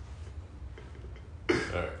 All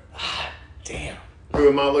right. Damn. Who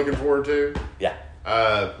am I looking forward to? Yeah.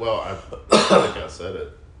 Well, I think I said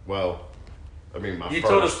it. Well, I mean, my You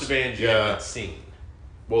first. told us the bands you Yeah. haven't seen.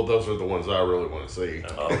 Well, those are the ones I really want to see.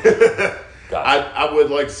 Oh. Gotcha. I would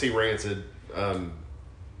like to see Rancid.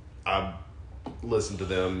 I listen to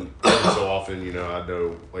them every so often. I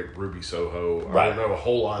know like Ruby Soho. I Right. don't know a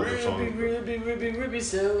whole lot of their songs. Ruby,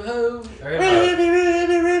 Soho.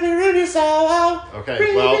 Ruby Soho.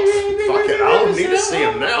 Okay, well, fuck it. I don't need to see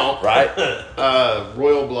them now. Right?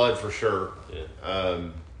 Royal Blood for sure.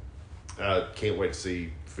 Yeah. Can't wait to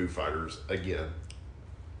see Foo Fighters again.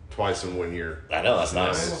 Twice in 1 year. I know, that's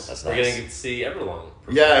nice. Nice. That's We're nice. going to get to see Everlong.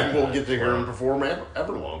 Yeah, and we'll get to hear them perform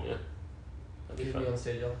Everlong. Yeah. That'd be You'd fun. be on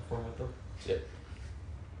stage, I'll perform with them. Yeah.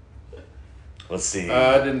 Let's see.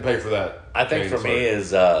 I didn't pay for that. I think Shane, for me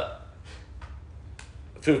sorry. is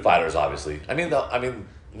Foo Fighters, obviously. I mean,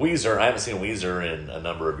 Weezer. I haven't seen Weezer in a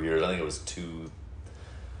number of years. I think it was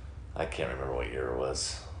I can't remember what year it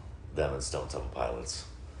was. Them and Stone Temple Pilots.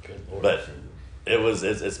 Good Lord. But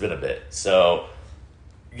it's been a bit. So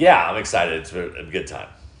yeah, I'm excited. It's a good time.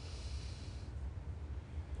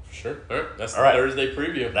 For sure. All right. That's All the right. Thursday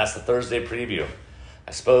preview. That's the Thursday preview.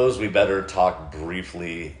 I suppose we better talk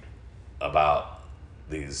briefly about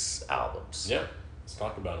these albums. Yeah. Let's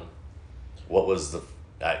talk about them. What was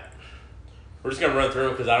We're just going to run through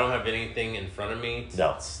them because I don't have anything in front of me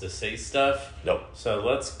to say stuff. Nope. So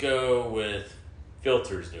let's go with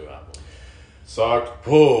Filter's new album. Sucked.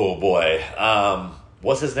 Oh boy.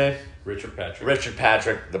 What's his name? Richard Patrick. Richard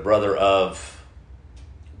Patrick, the brother of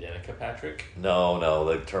Danica Patrick. No,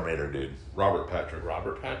 the Terminator dude. Robert Patrick.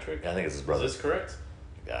 Robert Patrick. I think it's his brother. Is this correct?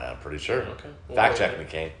 I'm pretty sure. Okay. Fact check me,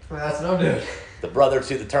 Kane. Well, that's what I'm doing. The brother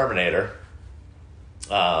to the Terminator.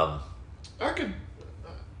 I could.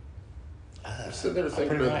 I'm sitting there thinking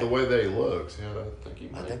pretty of right. the way that he looks. Yeah,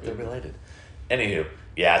 I think they're related. Anywho,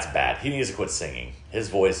 yeah, it's bad. He needs to quit singing. His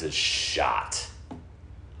voice is shot.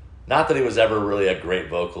 Not that he was ever really a great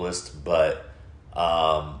vocalist, but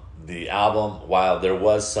the album, while there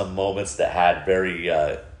was some moments that had very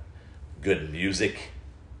good music,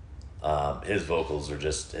 his vocals are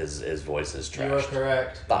just his voice is trash. You are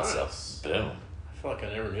correct. Thought Nice. so. Boom. I feel like I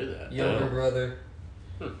never knew that. Younger No. brother.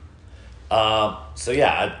 So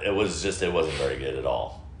yeah, it wasn't very good at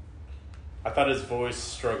all. I thought his voice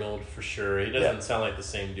struggled for sure. He doesn't Yeah. sound like the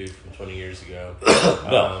same dude from 20 years ago.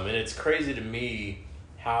 No. And it's crazy to me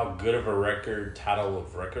how good of a record Title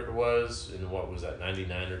of Record was in what was that,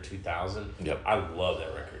 99 or 2000. Yep. I love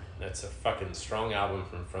that record. That's a fucking strong album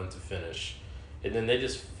from front to finish. And then they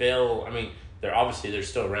just fell. I mean, they're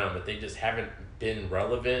still around, but they just haven't been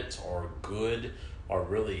relevant or good or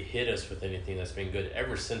really hit us with anything that's been good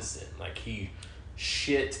ever since then. Like, he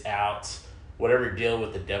shit out whatever deal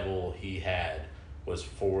with the devil he had was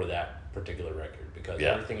for that particular record, because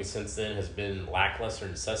everything since then has been lackluster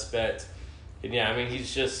and suspect. And yeah, I mean,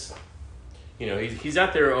 he's just, he's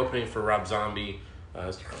out there opening for Rob Zombie,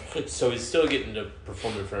 so he's still getting to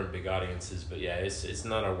perform in front of big audiences. But yeah, it's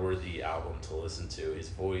not a worthy album to listen to. His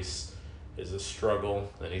voice is a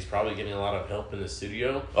struggle, and he's probably getting a lot of help in the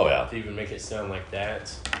studio. Oh yeah, to even make it sound like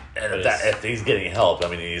that. And if he's getting help, I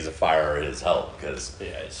mean, he needs to fire his help, because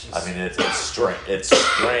it's just, I mean, it's strained. It's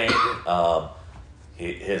strained.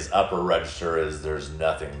 His upper register is there's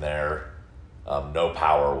nothing there, no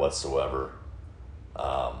power whatsoever.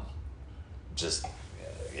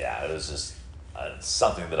 It was just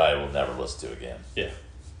something that I will never listen to again. Yeah,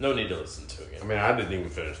 no need to listen to again. I mean, I didn't even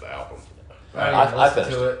finish the album. I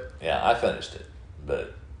finished it. Yeah, I finished it,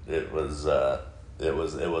 but it was a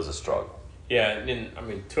struggle. Yeah, and I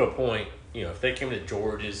mean, to a point, if they came to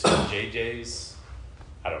George's and JJ's,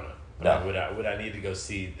 I don't know. Would I need to go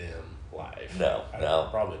see them live? No,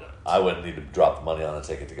 probably not. I wouldn't need to drop the money on a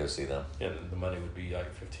ticket to go see them. And the money would be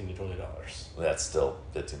like $15 to $20. That's still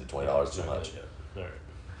 $15 to $20 too much. All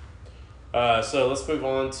right. So let's move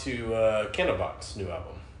on to Candlebox new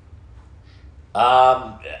album.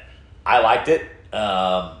 I liked it.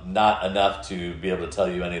 Not enough to be able to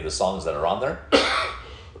tell you any of the songs that are on there.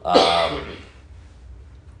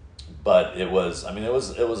 But it was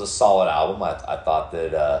a solid album. I thought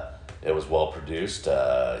that it was well produced.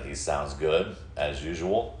 He sounds good as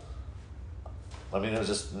usual. I mean, it was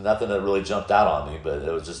just nothing that really jumped out on me, but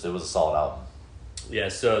it was a solid album. Yeah,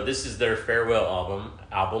 so this is their farewell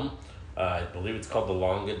album. I believe it's called The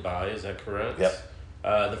Long Goodbye. Is that correct? Yep.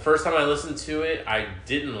 The first time I listened to it, I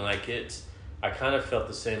didn't like it. I kind of felt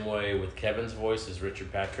the same way with Kevin's voice as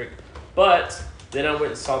Richard Patrick. But then I went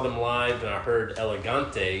and saw them live, and I heard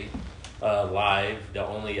Elegante live, the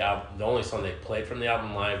only song they played from the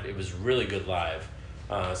album live. It was really good live.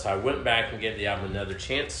 So I went back and gave the album another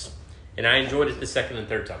chance, and I enjoyed it the second and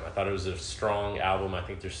third time. I thought it was a strong album. I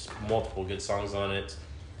think there's multiple good songs on it,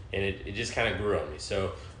 and it just kind of grew on me.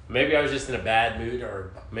 So maybe I was just in a bad mood,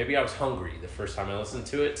 or maybe I was hungry the first time I listened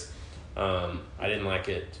to it. I didn't like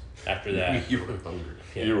it after that. You were hungry.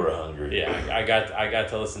 Yeah. You were hungry. Yeah, I got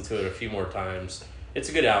to listen to it a few more times. It's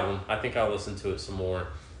a good album. I think I'll listen to it some more.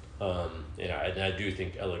 And I do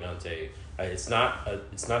think Elegante. It's not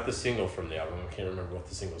the single from the album. I can't remember what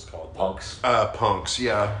the single's called. Punks. Punks.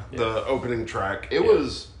 Yeah, the opening track. It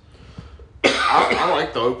was. I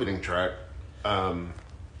like the opening track, and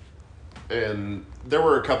there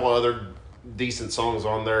were a couple other decent songs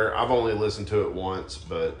on there. I've only listened to it once,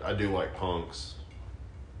 but I do like Punks.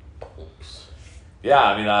 Yeah,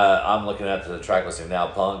 I mean, I'm looking at the track listing now.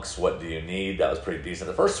 Punks, What Do You Need? That was pretty decent.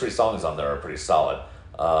 The first 3 songs on there are pretty solid.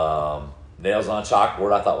 Nails on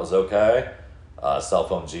Chalkboard I thought was okay. Cell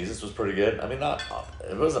Phone Jesus was pretty good. I mean,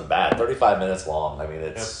 it wasn't bad. 35 minutes long. I mean,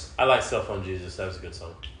 it's... I like Cell Phone Jesus. That was a good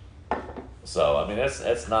song. So, I mean,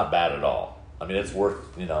 it's not bad at all. I mean, it's worth,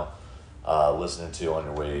 listening to on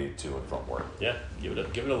your way to and from work. Yeah, give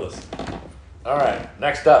it a listen. All right,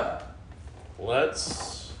 next up. What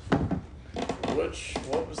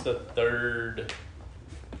was the third,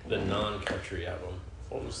 the non-country album?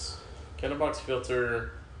 What was Candlebox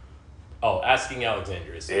Filter? Oh, Asking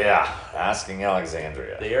Alexandria. Yeah, Asking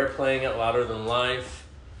Alexandria. They are playing it louder than life.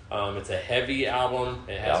 It's a heavy album.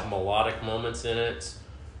 It has melodic moments in it.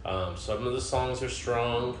 Some of the songs are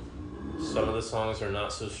strong. Some of the songs are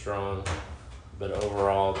not so strong. But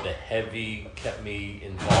overall, the heavy kept me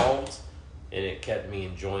involved, and it kept me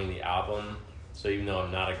enjoying the album. So even though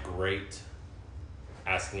I'm not a great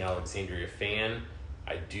Asking Alexandria fan,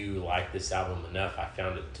 I do like this album enough. I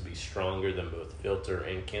found it to be stronger than both Filter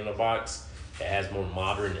and Candlebox. It has more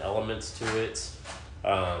modern elements to it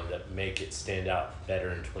that make it stand out better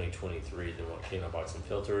in 2023 than what Candlebox and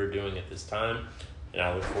Filter are doing at this time. And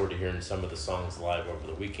I look forward to hearing some of the songs live over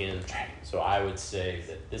the weekend. So I would say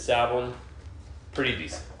that this album, pretty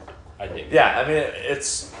decent, I think. Yeah, I mean,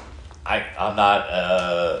 I'm not...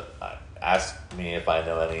 ask me if I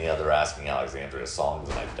know any other Asking Alexandria songs,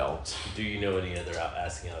 and I don't. Do you know any other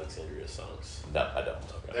Asking Alexandria songs? No, I don't.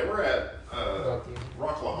 Okay. They were at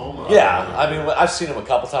Rocklahoma. Yeah, I mean, I've seen them a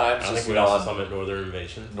couple times. I think we also saw them at Northern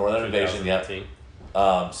Invasion. Northern Invasion, yeah.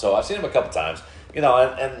 2018. So I've seen them a couple times,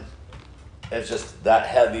 and it's just that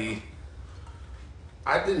heavy.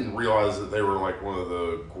 I didn't realize that they were like one of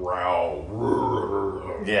the growl.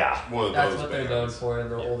 Yeah. One of That's those what they're bands. known for in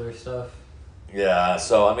their older stuff. Yeah,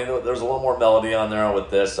 so I mean, there's a little more melody on there with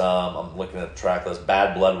this. I'm looking at the track list.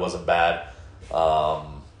 Bad Blood wasn't bad.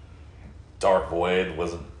 Dark Void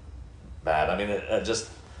wasn't bad. I mean, it just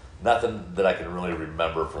nothing that I can really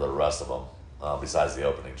remember for the rest of them, besides the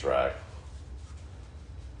opening track.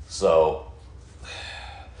 So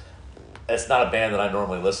it's not a band that I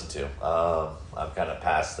normally listen to. I'm kind of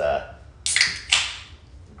past that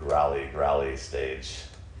growly stage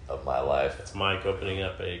of my life. It's Mike opening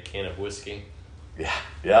up a can of whiskey. Yeah,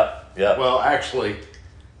 yep. Well, actually,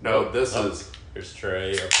 no. This is Here's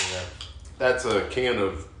Trey opening up. that's a can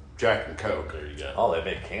of Jack and Coke. There you go. Oh, they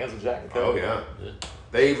make cans of Jack and Coke? Oh yeah.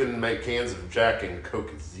 They even make cans of Jack and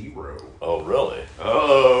Coke Zero. Oh, really?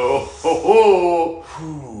 Oh, ho, ho.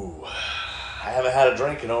 Whew. I haven't had a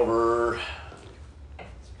drink in over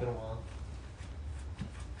It's been a while.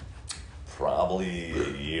 probably a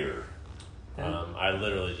year. I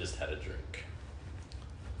literally just had a drink.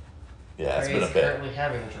 Yeah, it's been Trey's a bit. currently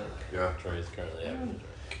having a drink. Yeah. Trey's currently having a drink.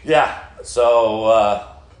 Yeah, so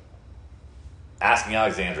asking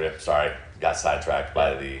Alexandria, sorry, got sidetracked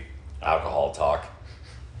by the alcohol talk.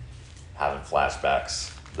 Having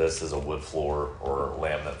flashbacks. This is a wood floor or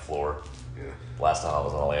laminate floor. Yeah. Last time I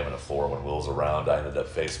was on a laminate floor when Will was around, I ended up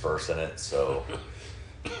face first in it, so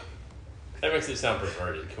That makes it sound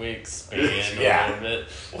perverted. Can we expand Yeah. a little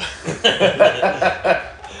bit?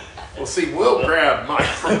 Well, see, we'll grab Mike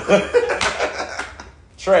from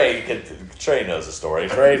Trey knows the story.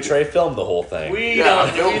 Trey filmed the whole thing. We Yeah,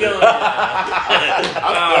 don't. film We it. don't. All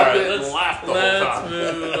I right, didn't laugh the whole time.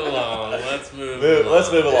 move along. Let's move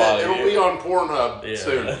along. It'll be on Pornhub Yeah.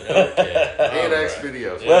 soon. Okay. And All X right.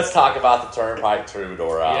 videos. Let's talk about the Turnpike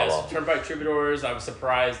Troubadour album. Yes, Turnpike Troubadours. I'm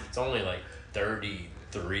surprised it's only like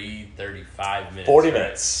 33, 35 minutes. 40 right?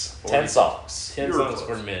 minutes, 40. 10 songs. 10 You're songs, close.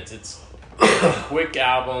 40 minutes. It's a quick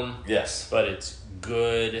album, Yes. but it's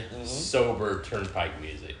good, sober Turnpike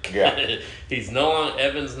music. Yeah. Evan's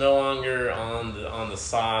no longer on the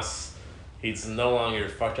sauce. He's no longer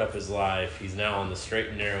fucked up his life. He's now on the straight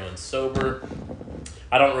and narrow and sober.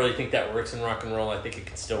 I don't really think that works in rock and roll. I think it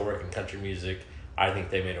can still work in country music. I think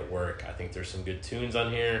they made it work. I think there's some good tunes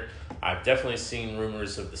on here. I've definitely seen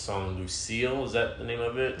rumors of the song Lucille. Is that the name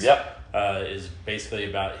of it? Yep. Is basically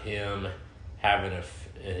about him having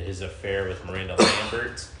his affair with Miranda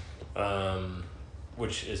Lambert,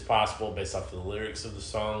 which is possible based off of the lyrics of the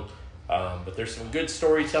song. But there's some good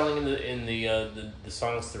storytelling in the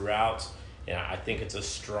songs throughout, and I think it's a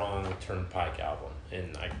strong Turnpike album,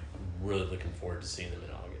 and I'm really looking forward to seeing them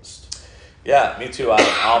in August. Yeah, me too.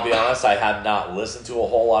 I'll be honest, I have not listened to a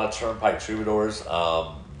whole lot of Turnpike Troubadours.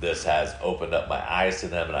 This has opened up my eyes to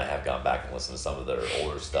them, and I have gone back and listened to some of their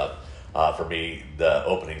older stuff. For me, the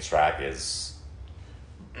opening track is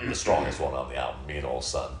the strongest one on the album, Me and Old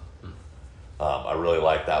Son. I really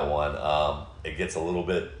like that one. It gets a little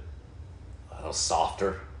bit,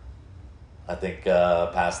 softer, I think,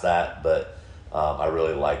 past that, but I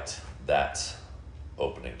really liked that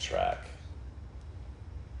opening track.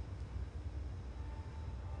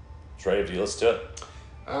 Trey, have you listened to it?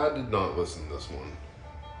 I did not listen to this one.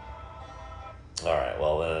 All right,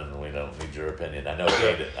 well then we don't need your opinion. I know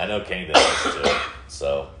Kane didn't listen to it,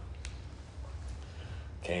 so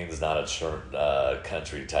Kane's not a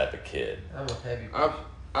country type of kid. I'm a heavy.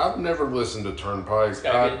 I've never listened to Turnpike.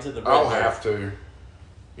 gotta get into the I'll red have to.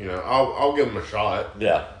 I'll give them a shot.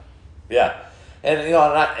 Yeah, and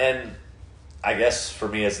and I guess for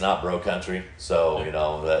me it's not bro country, so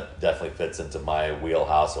that definitely fits into my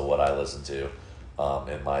wheelhouse of what I listen to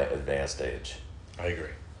in my advanced age. I agree.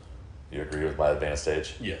 You agree with my advanced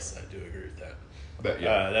age? Yes, I do agree with that. That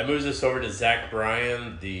That moves us over to Zach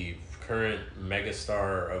Bryan, the current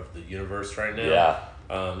megastar of the universe right now.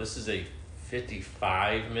 Yeah. This is a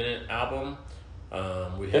 55-minute album.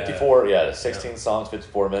 We 54, 16 songs,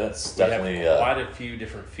 54 minutes. We Definitely. have quite a few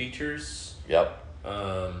different features. Yep.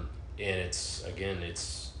 And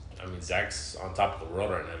Zach's on top of the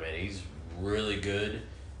world right now, man. He's really good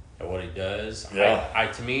at what he does.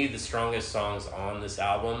 Yeah. To me, the strongest songs on this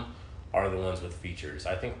album are the ones with features.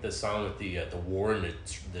 I think the song with the war and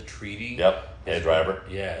the treaty. Yep. Hey, Driver.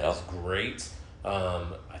 Yeah, Yep. it's great.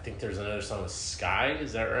 I think there's another song with Sky.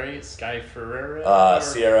 Is that right? Sky Ferreira?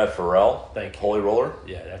 Sierra Farrell. Thank you. Holy Roller.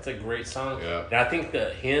 Yeah, that's a great song. Yeah. And I think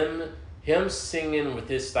that him singing with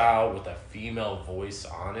his style with a female voice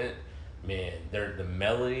on it, man, the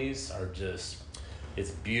melodies are just, it's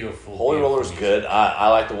beautiful. Holy beautiful Roller's music. good. I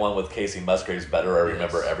like the one with Casey Musgraves better. I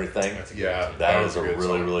remember everything. That's a good Yeah. tune. That was is a good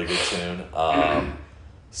really, song. really good tune.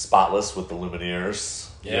 Spotless with the Lumineers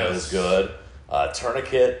Yes. is good.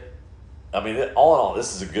 Tourniquet. I mean, all in all,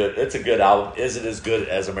 it's a good album. Is it as good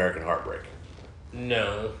as American Heartbreak?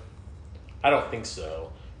 No, I don't think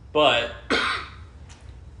so. But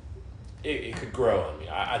it could grow on me.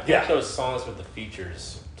 I think those songs with the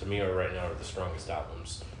features, to me, right now are the strongest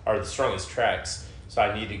albums, are the strongest tracks. So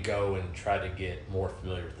I need to go and try to get more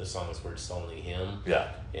familiar with the songs where it's only him. Yeah.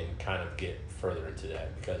 And kind of get further into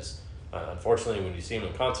that. Because unfortunately, when you see him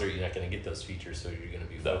in concert, you're not going to get those features. So you're going to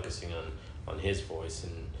be focusing on his voice.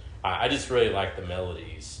 And I just really like the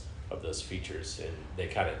melodies of those features. And they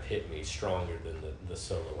kind of hit me stronger than the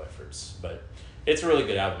solo efforts. But it's a really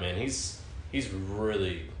good album, man. He's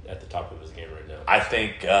really at the top of his game right now. I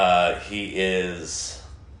think he is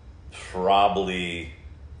probably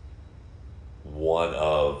one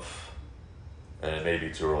of, and it may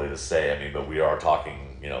be too early to say, I mean, but we are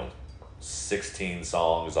talking, 16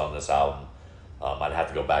 songs on this album. I'd have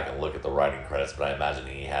to go back and look at the writing credits, but I imagine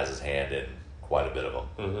he has his hand in quite a bit of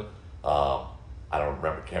them.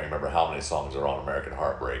 Mm-hmm. Can't remember how many songs are on American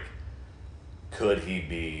Heartbreak. Could he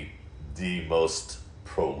be the most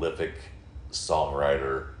prolific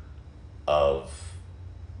songwriter of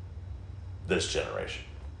this generation?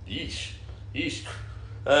 Yeesh.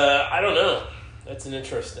 I don't know. That's an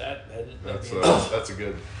interest. That's a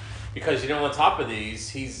good. Because on top of these,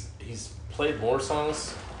 he's played more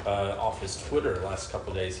songs off his Twitter the last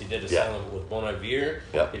couple of days. He did a song with Bon Iver.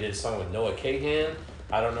 Yep. He did a song with Noah Kahan.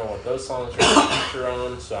 I don't know what those songs are feature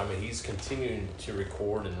on. So I mean, he's continuing to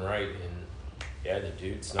record and write, and the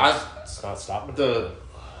dude's not stopping.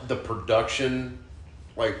 The production,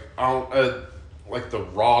 like the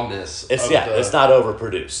rawness. It's not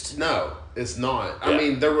overproduced. No, it's not. Yeah. I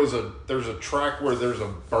mean, there's a track where there's a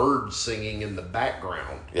bird singing in the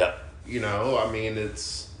background. Yeah. I mean,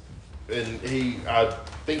 I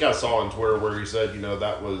think I saw on Twitter where he said,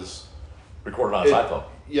 that was Recorded on his iPhone.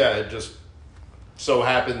 Yeah, it just so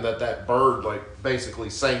happened that bird basically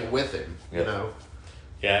sang with him. Yeah.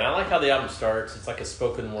 Yeah, and I like how the album starts. It's like a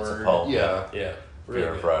spoken word. It's a poem. Yeah. Yeah. Really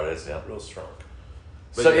Really Fridays, yeah. real strong.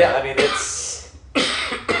 But So I mean, it's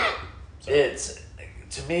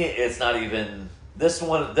to me, it's not even this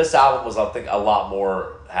one. This album was, I think,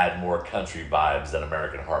 had more country vibes than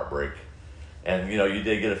American Heartbreak, and you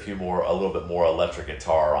did get a little bit more electric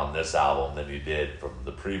guitar on this album than you did from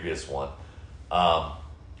the previous one,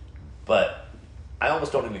 but I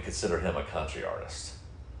almost don't even consider him a country artist.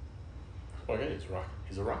 Well, yeah,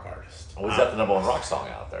 he's a rock artist. Well, he's got the number one rock song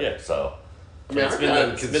out there. Yeah. So. I mean, it's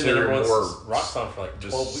been the number one rock song for like 12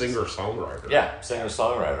 just weeks. singer-songwriter. Yeah,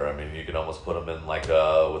 singer-songwriter. I mean, you could almost put him in with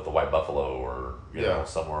the White Buffalo or,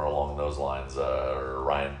 somewhere along those lines, or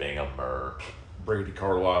Ryan Bingham or... Brady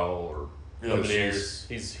Carlisle or... Lumineers.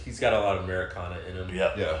 He's got a lot of Americana in him.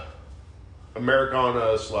 Yeah. Yeah.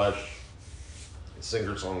 Americana /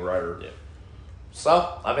 singer-songwriter. Yeah.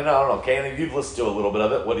 So, I mean, I don't know. Kane, you've listened to a little bit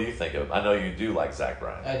of it. What do you think of it? I know you do like Zach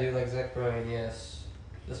Bryan. I do like Zach Bryan, yes.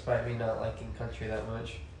 Despite me not liking country that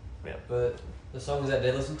much. Yeah. But the songs I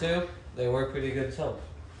did listen to, they were pretty good songs.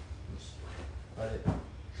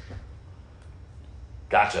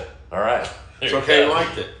 Gotcha. All right. So Kane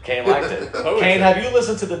liked it. Kane liked it. Kane, have you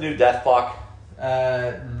listened to the new Death Clock?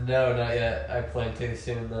 No, not yet. I plan to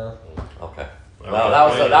soon though. Okay. Okay. Well,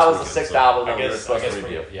 that was the sixth album that we were supposed to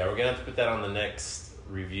review. We're gonna have to put that on the next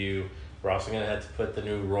review. We're also gonna have to put the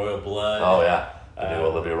new Royal Blood. Oh yeah, the new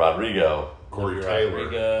Olivia Rodrigo, Corey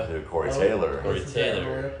Taylor. new Corey Taylor. Corey Isn't that Taylor.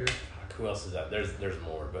 more up here? Who else is that? There's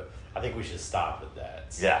more, but I think we should stop at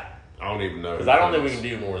that. Yeah. I don't even know. Because I don't think we can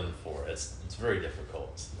do more than 4. It's very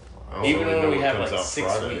difficult. Even know when we what have comes like out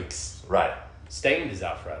 6 Friday. weeks. Right. Stained is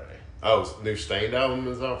out Friday. Oh, new Stained album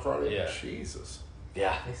is out Friday? Yeah. Jesus.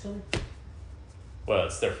 Yeah. They still- Well,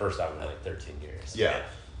 it's their first album in like 13 years. Yeah.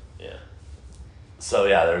 Yeah. So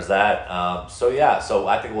yeah, there's that. So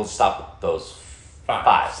I think we'll stop with those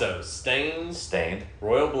 5. So Stained, Stained,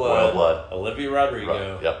 Royal Blood, Blood. Olivia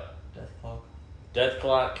Rodrigo, Yep, Death Clock. Death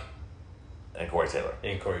Clock, and Corey Taylor.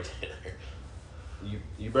 and Corey Taylor.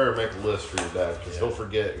 You better make a list for your dad because he'll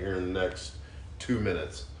forget here in the next 2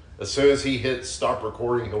 minutes. As soon as he hits stop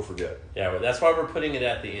recording, he'll forget. Yeah, but that's why we're putting it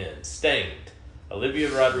at the end. Stained,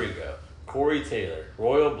 Olivia Rodrigo, Corey Taylor,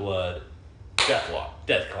 Royal Blood, Death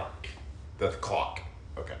Clock. The clock.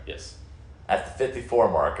 Okay. Yes. At the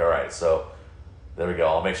 54 mark. All right. So there we go.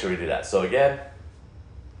 I'll make sure we do that. So again,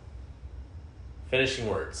 Finishing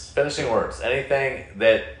words. Anything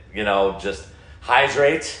that just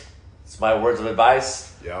hydrate. It's my words of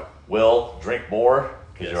advice. Yep. Will drink more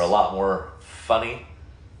because Yes. you're a lot more funny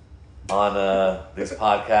on these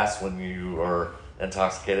podcasts when you are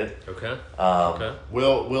intoxicated. Okay. Okay.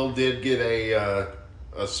 Will did get a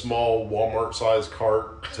a small Walmart-sized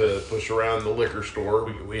cart to push around the liquor store.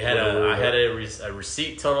 I had a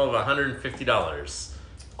receipt total of $150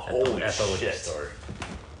 Holy at the liquor shit. store.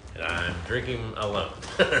 And I'm drinking alone.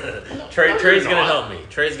 Trey's gonna help me.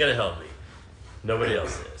 Trey's gonna help me. Nobody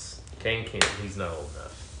else is. Kane can't. He's not old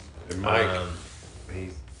enough. And Mike,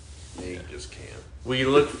 he just can't. We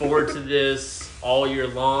look forward to this all year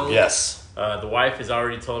long. Yes. The wife has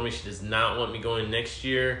already told me she does not want me going next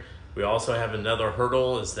year. We also have another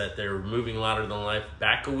hurdle, is that they're moving Louder Than Life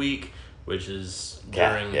back a week, which is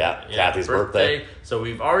during Kathy's birthday. So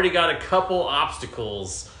we've already got a couple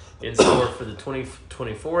obstacles in store for the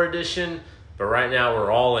 2024 edition, but right now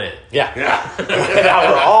we're all in. Yeah. Now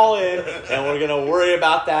we're all in, and we're going to worry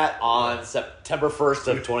about that on September 1st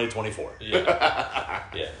of 2024. Yeah.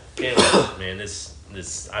 Can't wait, man.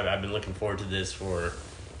 I've been looking forward to this for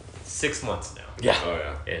 6 months now. Yeah. Oh,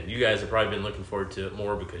 yeah. And you guys have probably been looking forward to it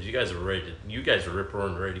more because you guys are rip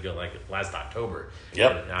roaring ready to go like last October.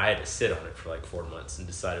 Yep. And I had to sit on it for like 4 months and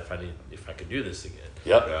decide if I could do this again.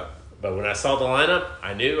 Yep. Yeah. But when I saw the lineup,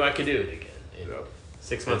 I knew I could do it again. And Yep.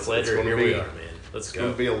 6 months It's later, gonna here be- we are, man. Let's It's go.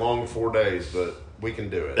 going to be a long 4 days, but we can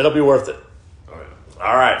do it. It'll be worth it. Oh, yeah.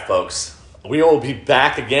 All right, folks. We will be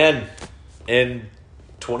back again in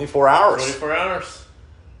 24 hours 24 hours.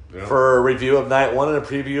 Yeah. for a review of night 1 and a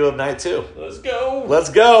preview of night 2. Let's go. Let's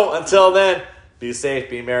go. Until then, be safe,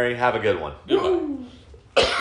 be merry, have a good one. Goodbye.